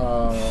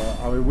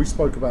 I mean, we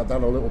spoke about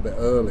that a little bit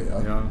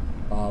earlier.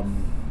 Yeah.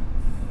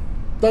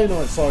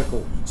 Day-night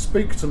cycle.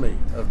 Speak to me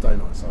of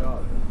day-night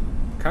cycle.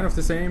 Kind of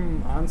the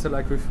same answer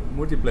like with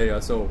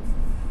multiplayer. So,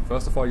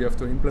 first of all, you have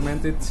to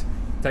implement it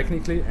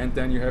technically, and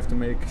then you have to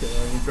make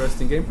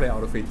interesting gameplay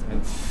out of it.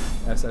 And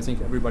as I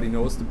think everybody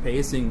knows, the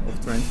pacing of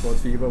Transport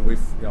Fever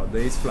with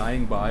days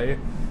flying by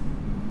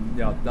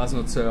does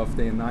not serve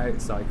day and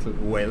night cycle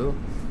well.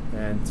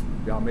 And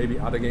maybe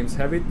other games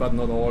have it, but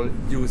not all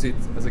use it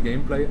as a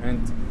gameplay.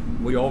 And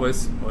we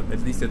always, or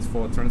at least it's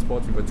for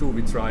Transport Fever 2,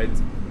 we tried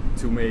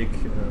to make,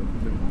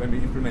 when we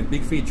implement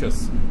big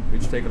features,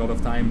 which take a lot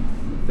of time,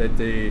 that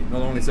they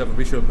not only serve a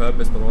visual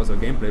purpose but also a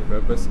gameplay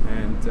purpose.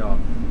 And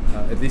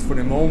at least for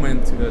the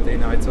moment,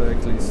 day-night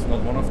cycle is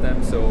not one of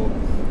them, so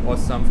was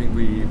something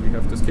we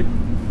have to skip.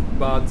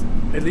 But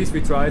at least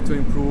we try to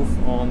improve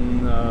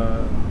on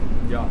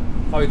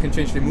how you can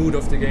change the mood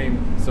of the game.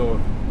 So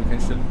you can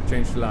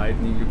change the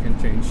lighting, you can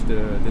change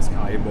the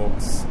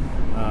skybox,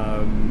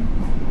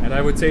 and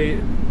I would say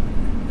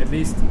at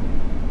least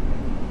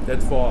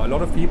that for a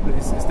lot of people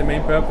is the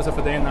main purpose of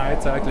a day and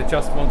night cycle. They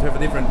just want to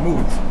have a different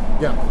mood.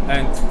 Yeah.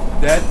 And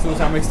that to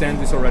some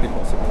extent is already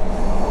possible.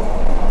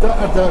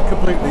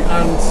 Completely.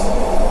 And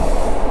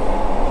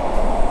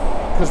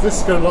because this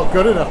is going to look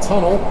good in a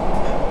tunnel.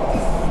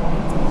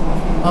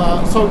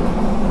 So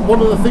one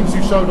of the things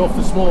you showed off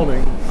this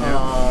morning,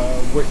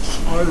 which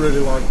I really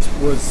liked,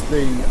 was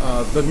the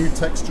new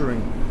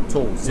texturing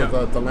tool, so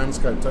the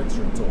landscape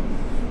texturing tool.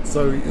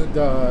 So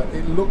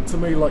it looked to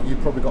me like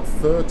you've probably got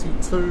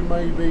 32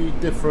 maybe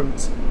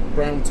different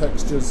ground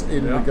textures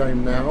in the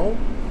game now.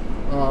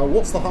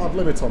 What's the hard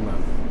limit on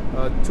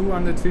that?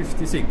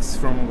 256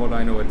 from what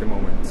I know at the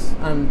moment.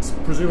 And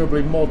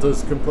presumably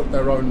modders can put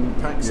their own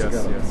packs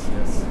together.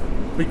 Yes.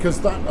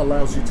 Because that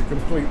allows you to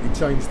completely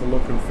change the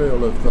look and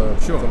feel of the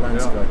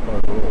landscape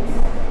overall.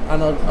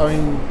 And I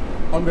mean,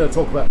 I'm going to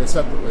talk about this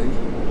separately,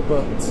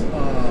 but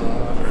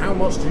how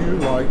much do you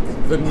like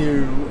the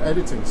new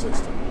editing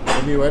system,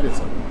 the new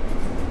editor?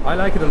 I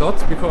like it a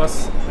lot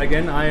because,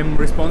 again, I'm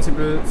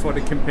responsible for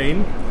the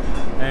campaign,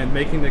 and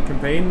making the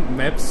campaign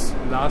maps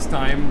last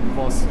time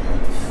was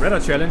rather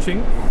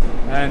challenging,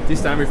 and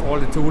this time with all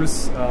the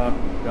tools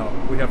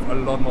we have a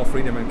lot more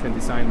freedom and can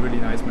design really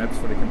nice maps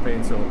for the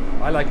campaign, so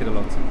I like it a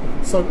lot.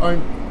 So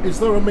is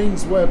there a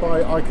means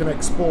whereby I can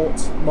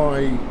export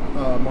my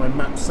my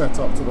map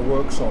setup to the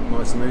workshop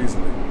nice and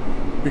easily?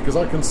 Because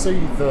I can see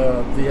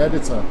the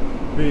editor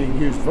being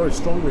used very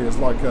strongly as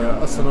like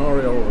a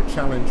scenario or a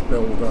challenge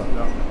builder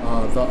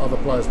that other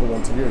players will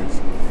want to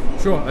use.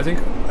 Sure, I think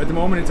at the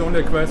moment it's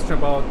only a question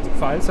about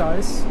file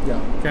size.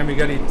 Can we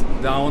get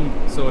it down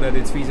so that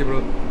it's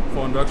feasible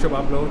for a workshop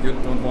upload? You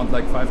don't want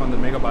like 500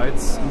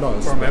 megabytes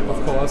for a map,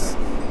 of course.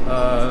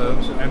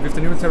 And with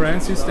the new terrain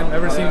system,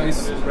 everything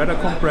is rather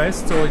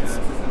compressed, so it's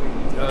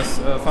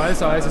file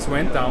sizes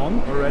went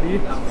down already.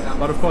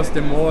 But of course,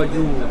 the more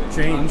you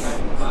change,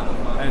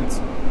 and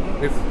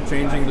with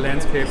changing the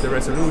landscape, the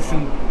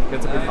resolution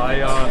gets a bit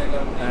higher,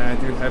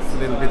 and you have a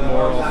little bit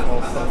more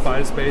of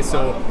file space.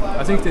 So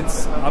I think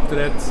it's up to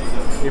that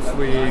if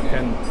we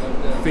can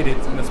fit it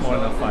in a small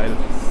enough file.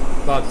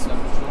 But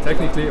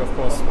technically, of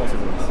course,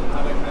 possible.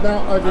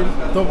 Now, I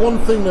mean, the one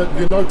thing that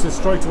you notice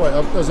straight away,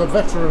 as a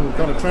veteran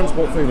kind of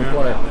Transport Fever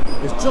player,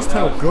 is just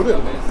how good it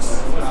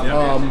looks.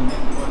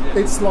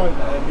 It's like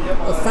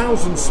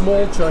 1,000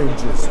 small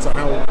changes to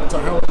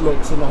how it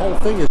looks, and the whole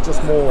thing is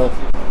just more.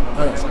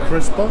 It's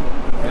crisper.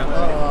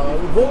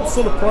 What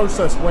sort of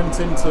process went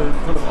into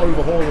kind of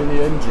overhauling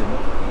the engine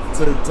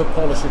to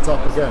polish it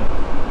up again?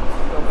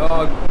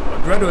 A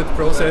graduate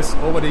process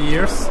over the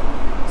years.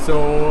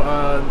 So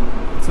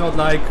it's not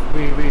like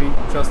we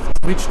just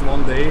switched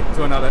one day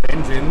to another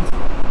engine.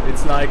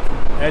 It's like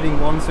adding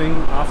one thing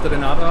after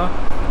another.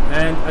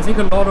 And I think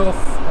a lot of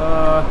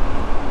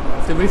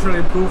the visual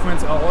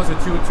improvements are also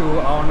due to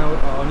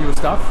our new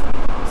stuff.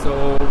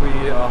 So we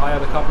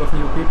hired a couple of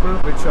new people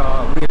which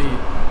are really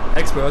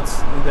experts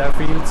in their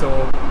field, so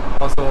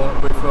also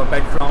with a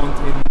background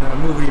in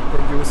movie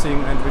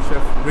producing and which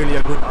have really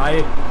a good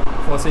eye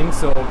for things.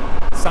 So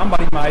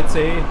somebody might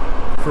say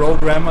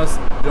programmers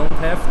don't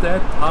have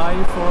that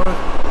eye for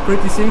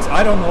pretty things.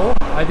 I don't know.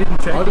 I didn't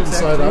check. I didn't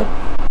say that.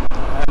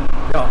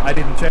 I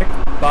didn't check.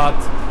 But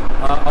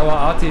our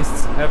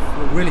artists have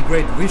really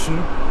great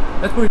vision.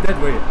 Let's put it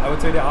that way. I would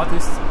say the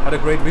artists had a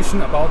great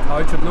vision about how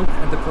it should look,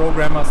 and the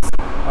programmers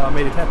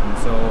made it happen.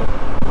 So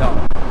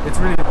it's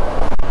really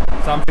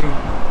something.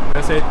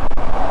 I said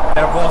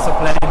there was a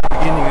plan in the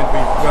beginning, and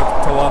we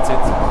worked towards it.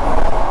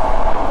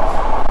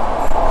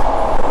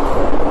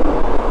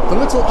 The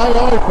little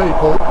AI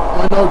people,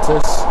 I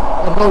notice,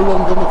 are no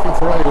longer looking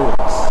for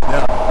aliens.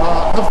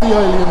 Have the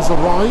aliens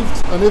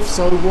arrived? And if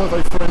so, were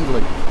they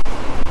friendly?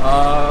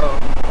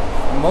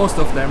 Most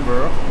of them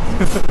were.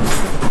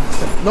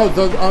 No,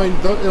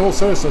 in all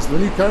seriousness, the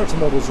new character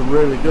models are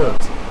really good.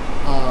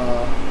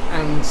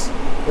 And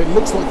it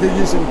looks like you're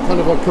using kind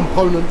of a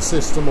component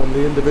system on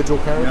the individual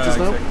characters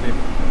now. Exactly.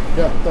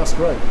 Yeah, that's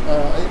great.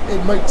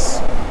 It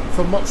makes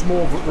for much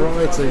more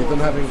variety than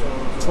having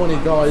 20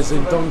 guys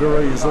in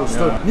dungarees all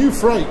stood. New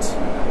freight.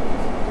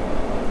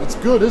 It's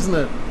good, isn't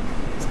it?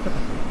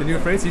 The new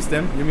freight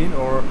system, you mean,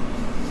 or?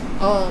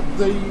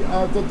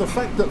 The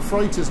fact that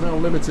freight is now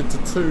limited to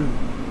 2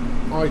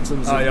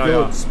 items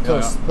of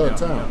goods per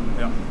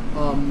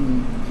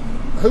town.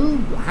 Who,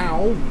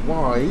 how,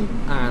 why,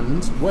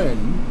 and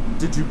when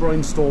did you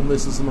brainstorm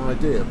this as an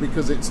idea?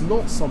 Because it's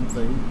not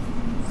something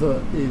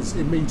that is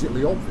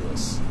immediately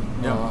obvious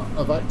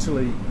of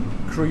actually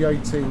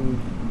creating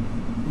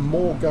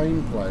more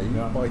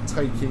gameplay by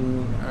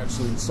taking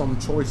actually some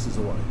choices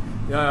away.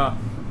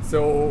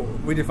 So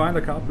we defined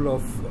a couple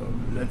of,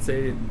 let's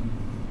say,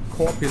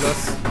 core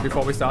pillars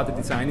before we started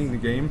designing the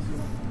game,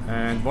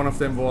 and one of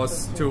them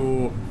was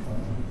to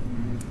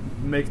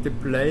make the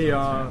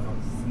player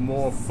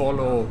more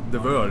follow the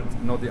world,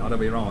 not the other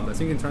way around. I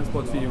think in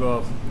Transport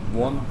Fever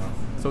 1,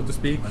 so to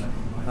speak,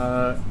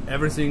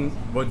 everything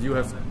what you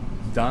have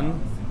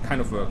done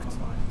kind of worked.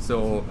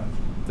 So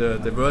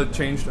the world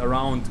changed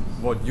around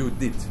what you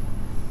did,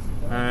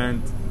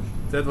 and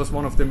that was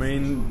one of the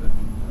main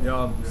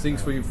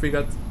things we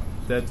figured,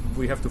 that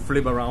we have to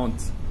flip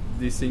around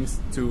these things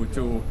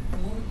to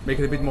make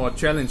it a bit more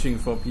challenging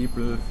for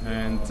people.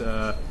 And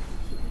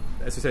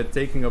as you said,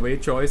 taking away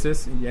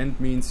choices in the end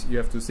means you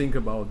have to think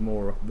about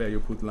more where you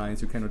put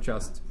lines. You cannot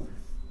just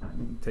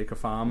take a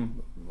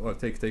farm or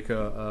take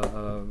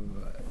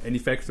any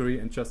factory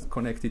and just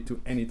connect it to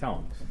any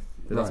town.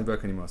 That doesn't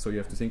work anymore. So you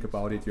have to think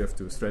about it. You have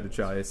to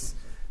strategize.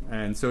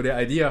 And so the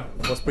idea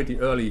was pretty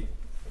early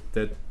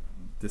that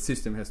the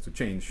system has to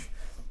change.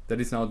 That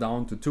is now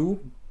down to 2.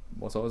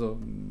 Was also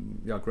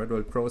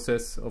gradual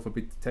process of a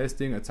bit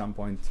testing. At some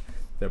point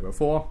there were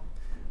 4,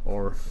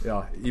 or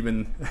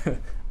even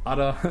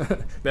other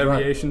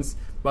variations.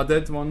 But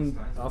that one,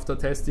 after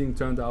testing,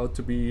 turned out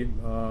to be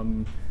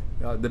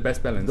the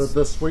best balance.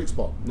 The sweet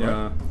spot. Right?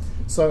 Yeah.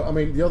 So I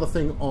mean, the other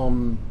thing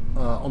on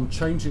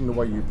changing the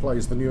way you play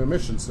is the new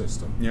emission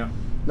system. Yeah.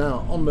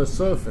 Now, on the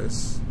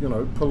surface, you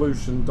know,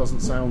 pollution doesn't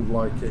sound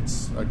like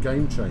it's a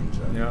game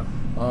changer. Yeah.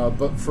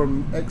 But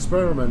from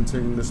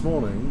experimenting this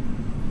morning,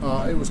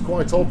 it was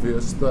quite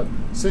obvious that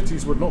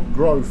cities would not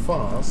grow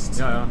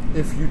fast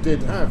if you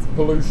did have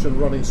pollution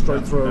running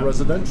straight through a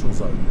residential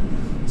zone.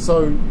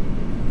 So,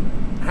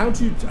 how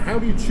do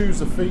you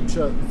choose a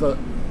feature that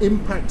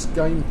impacts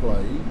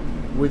gameplay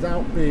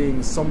without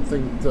being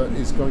something that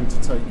is going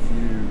to take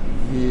you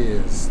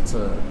years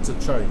to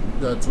change,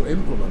 to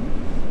implement,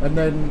 and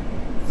then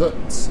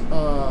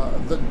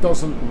that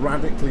doesn't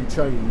radically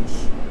change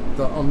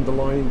the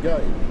underlying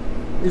game?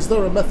 Is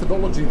there a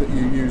methodology that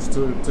you use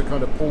to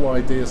kind of pull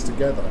ideas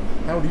together?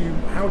 How do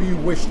you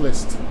wish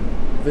list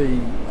the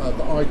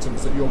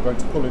items that you're going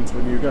to pull into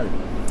a new game?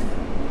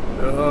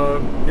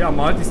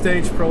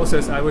 Multi-stage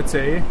process, I would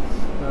say.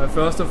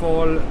 First of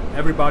all,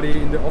 everybody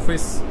in the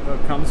office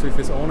comes with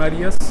his own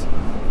ideas.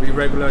 We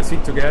regularly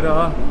sit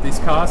together,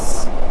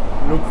 discuss,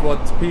 look what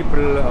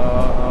people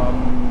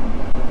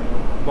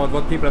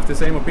what people have the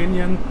same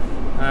opinion,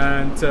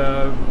 and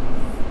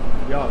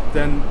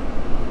then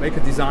make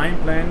a design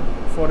plan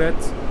for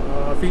that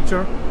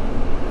feature,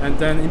 and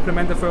then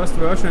implement the first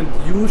version.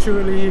 And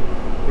usually,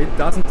 it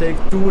doesn't take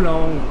too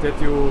long that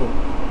you,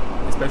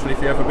 especially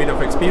if you have a bit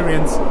of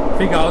experience,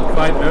 figure out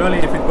quite early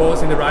if it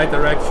goes in the right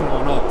direction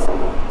or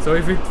not. So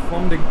if it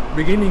from the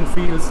beginning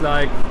feels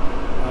like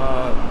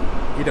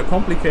either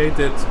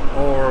complicated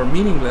or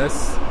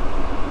meaningless,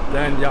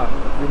 then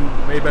you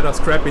may better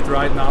scrap it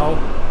right now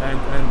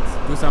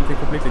and do something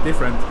completely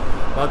different.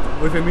 But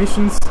with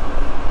emissions,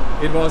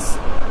 it was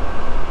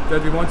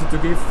that we wanted to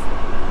give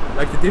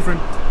like the different,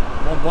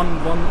 one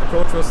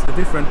approach was the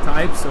different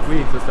types of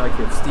vehicles, like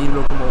you have steam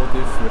locomotives,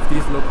 you have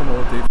diesel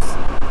locomotives,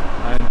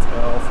 and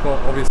of course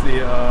obviously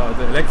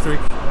the electric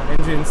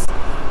engines,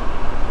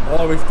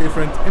 all with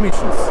different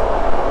emissions.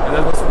 And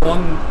that was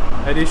one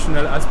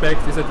additional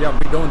aspect. We said,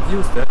 we don't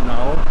use that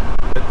now.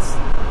 That's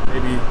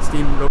maybe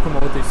steam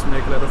locomotives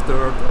make a lot of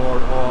dirt,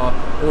 or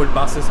old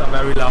buses are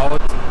very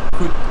loud.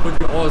 Could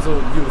you also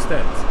use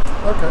that?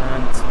 Okay.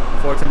 And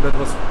for example, that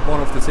was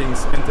one of the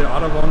things. And the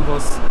other one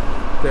was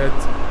that,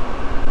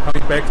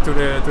 coming back to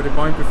the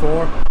point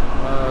before,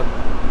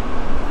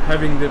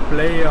 having the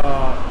player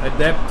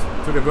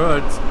adapt to the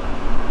world.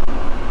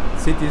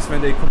 Cities,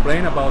 when they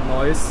complain about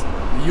noise,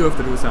 you have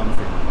to do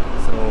something.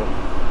 So,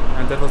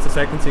 and that was the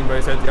second thing where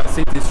I said,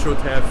 cities should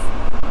have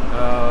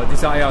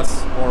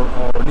desires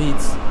or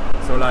needs.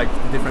 So like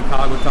the different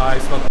cargo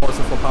types, but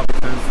also for public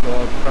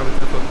transport, private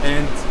transport,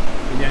 and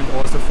in the end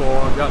also for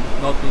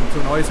not being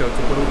too noisy or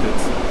too polluted.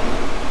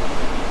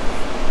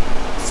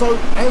 So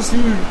as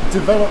you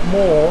develop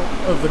more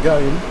of the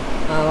game,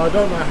 and I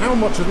don't know how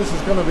much of this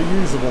is going to be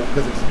usable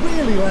because it's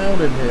really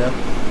loud in here,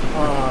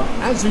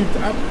 as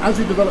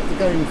you develop the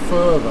game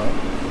further,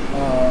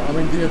 I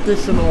mean the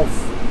addition of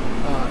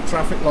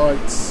traffic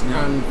lights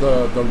and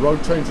the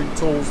road changing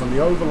tools and the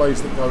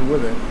overlays that go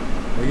with it,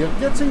 you're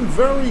getting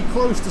very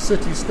close to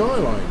city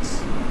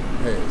skylines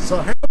here.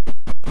 So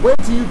where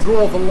do you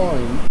draw the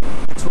line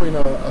between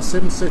a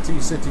SimCity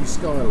city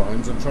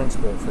skylines and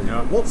transport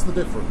fever? What's the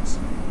difference?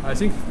 I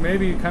think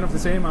maybe kind of the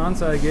same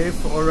answer I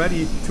gave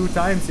already 2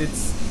 times.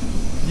 It's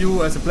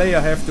you as a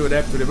player have to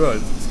adapt to the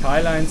world.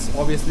 Skylines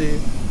obviously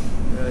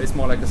is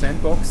more like a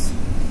sandbox.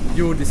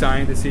 You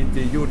design the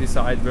city, you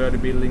decide where the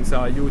buildings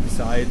are, you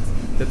decide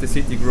that the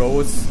city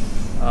grows.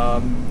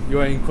 You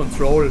are in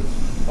control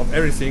of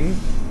everything,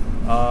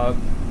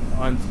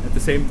 and at the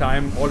same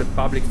time all the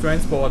public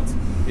transport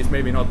is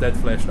maybe not that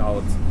fleshed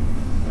out.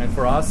 And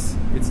for us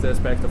it's the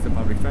aspect of the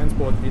public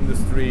transport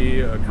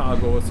industry,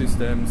 cargo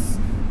systems,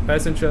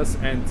 passengers,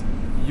 and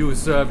you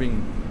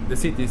serving the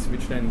cities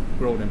which then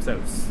grow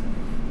themselves.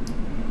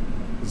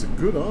 It's a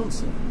good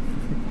answer.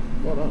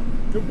 Well done.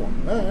 Good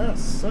one.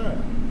 Yes,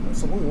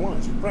 that's a long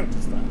line. You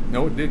practiced that.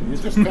 No, it didn't. You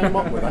just came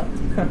up with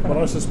that. But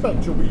I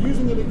suspect you'll be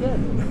using it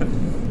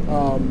again.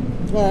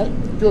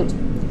 Alright, good.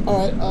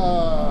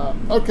 Alright,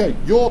 okay,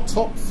 your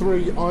top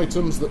 3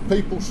 items that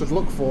people should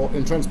look for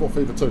in Transport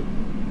Fever 2.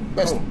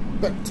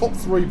 Top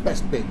 3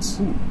 best bits.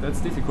 Ooh,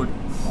 that's difficult.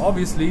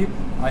 Obviously,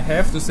 I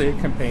have to say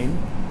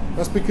campaign.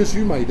 That's because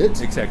you made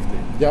it. Exactly.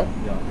 Yeah.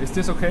 Is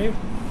this okay?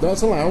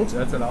 That's allowed.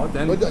 That's allowed.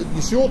 Then but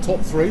it's your top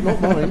 3,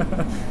 not mine.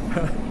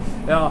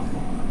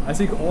 I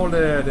think all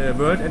the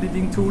word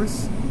editing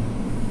tools,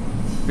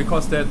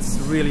 because that's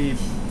really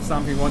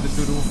something we wanted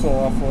to do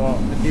for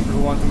the people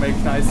who want to make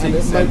nice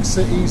things. And it makes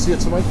it easier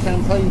to make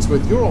campaigns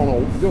with. You're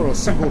on a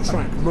single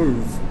track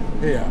move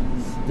here.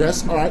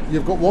 Yes, all right,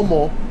 you've got one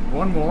more.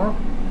 One more.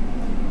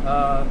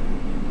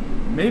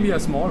 Maybe a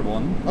small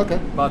one. Okay.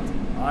 But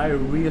I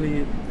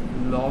really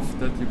love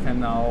that you can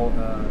now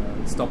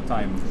stop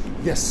time.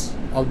 Yes.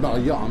 Oh, no,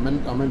 yeah, I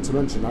meant to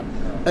mention that.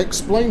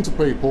 Explain to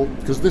people,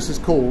 because this is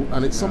cool,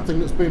 and it's something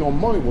that's been on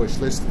my wish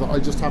list that I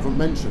just haven't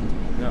mentioned.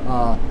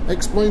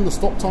 Explain the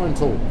stop time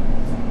tool.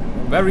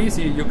 Very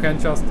easy. You can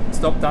just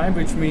stop time,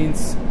 which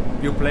means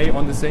you play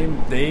on the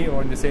same day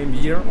or in the same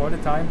year all the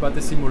time, but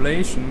the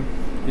simulation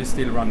is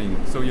still running.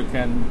 So you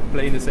can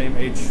play in the same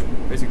age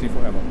basically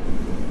forever.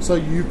 So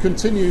you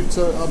continue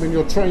to, I mean,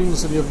 your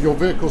trains and your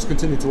vehicles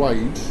continue to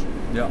age.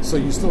 Yeah. So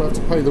you still have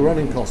to pay the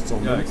running costs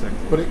on them. Exactly.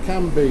 But it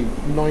can be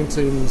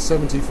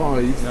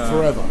 1975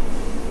 forever.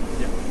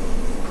 Yeah.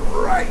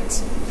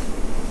 Great.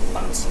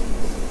 That's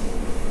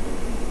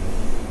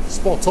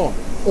spot on.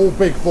 All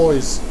big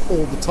boys,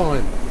 all the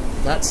time.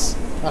 That's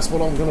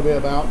what I'm going to be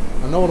about.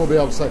 And no one will be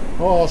able to say,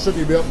 oh, should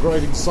you be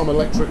upgrading some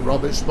electric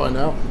rubbish by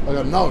now? I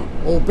go, no,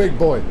 all big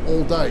boy,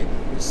 all day.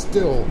 It's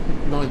still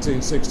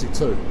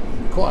 1962.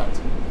 Quiet.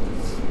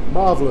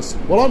 Marvellous.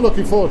 Well, I'm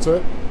looking forward to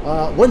it.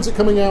 When's it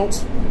coming out?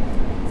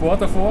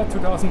 Q4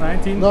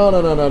 2019.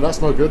 No,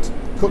 that's no good.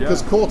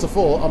 Because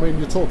Q4, I mean,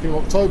 you're talking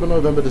October,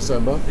 November,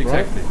 December.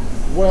 Exactly. Right?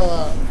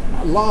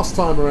 Where last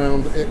time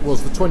around it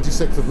was the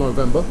 26th of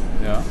November.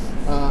 Yeah.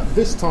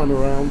 This time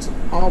around,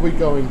 are we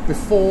going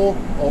before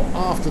or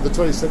after the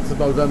 26th of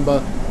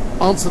November?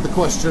 Answer the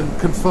question,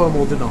 confirm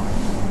or deny.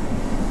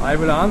 I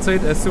will answer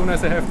it as soon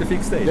as I have the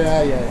fixed date.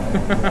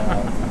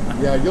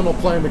 Yeah, you're not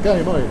playing the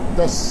game, are you?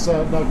 That's,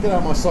 no, get out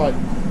of my sight.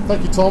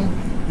 Thank you,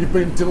 Tom. You've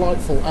been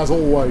delightful, as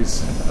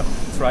always.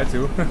 Try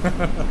to.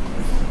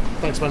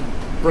 Thanks, man.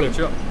 Brilliant.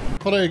 Sure.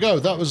 Well, there you go.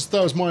 That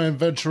was my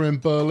adventure in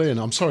Berlin.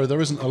 I'm sorry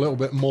there isn't a little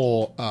bit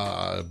more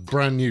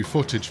brand new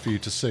footage for you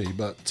to see,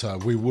 but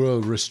we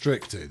were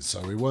restricted,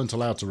 so we weren't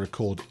allowed to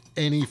record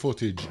any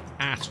footage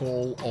at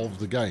all of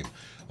the game.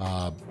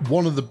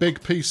 One of the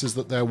big pieces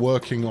that they're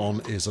working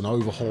on is an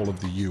overhaul of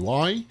the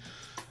UI,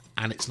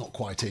 and it's not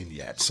quite in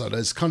yet. So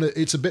there's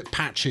it's a bit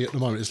patchy at the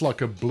moment. It's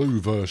like a blue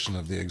version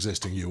of the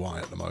existing UI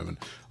at the moment,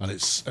 and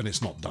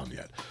it's not done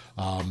yet.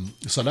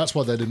 So that's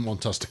why they didn't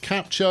want us to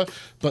capture.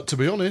 But to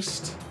be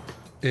honest,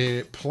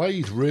 it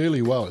played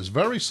really well. It's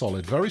very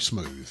solid, very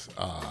smooth,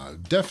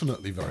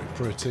 definitely very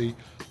pretty.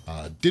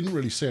 Didn't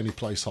really see any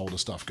placeholder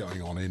stuff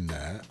going on in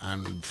there,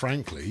 and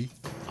frankly,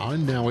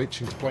 I'm now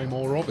itching to play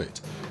more of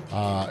it.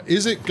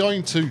 Is it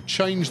going to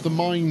change the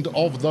mind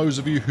of those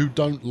of you who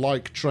don't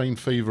like Train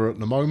Fever at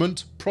the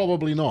moment?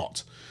 Probably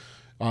not.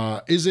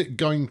 Is it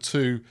going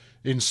to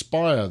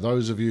inspire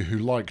those of you who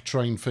like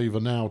Train Fever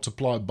now to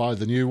buy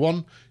the new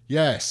one?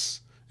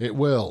 Yes, it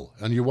will,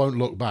 and you won't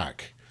look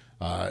back.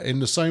 In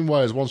the same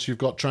way as once you've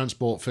got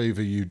Transport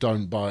Fever, you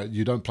don't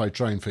play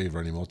Train Fever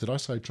anymore. Did I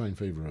say Train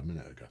Fever a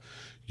minute ago?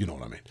 You know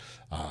what I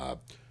mean.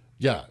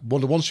 Yeah,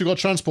 well, once you've got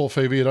Transport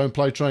Fever, you don't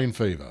play Train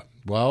Fever.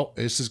 Well,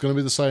 this is going to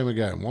be the same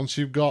again. Once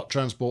you've got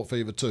Transport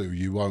Fever 2,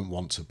 you won't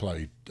want to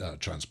play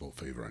Transport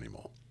Fever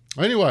anymore.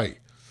 Anyway,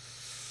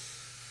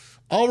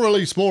 I'll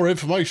release more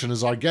information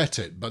as I get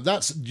it,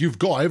 but you've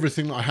got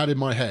everything that I had in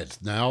my head.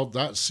 Now,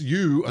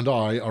 you and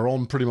I are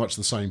on pretty much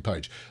the same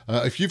page.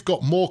 If you've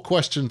got more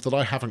questions that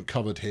I haven't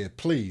covered here,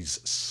 please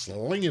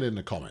sling it in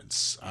the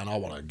comments. And I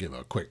want to give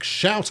a quick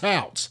shout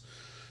out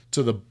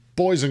to the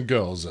boys and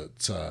girls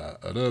at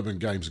Urban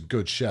Games and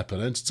Good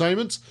Shepherd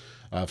Entertainment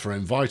for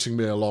inviting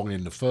me along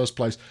in the first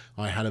place.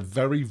 I had a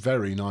very,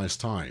 very nice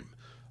time.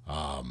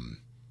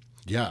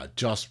 Yeah,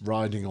 just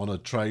riding on a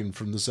train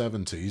from the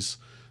 70s,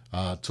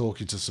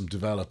 talking to some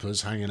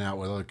developers, hanging out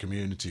with other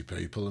community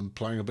people and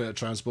playing a bit of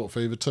Transport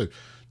Fever 2.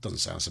 Doesn't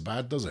sound so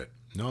bad, does it?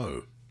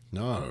 No.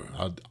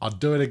 I'd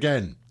do it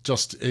again,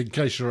 just in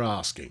case you're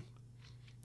asking.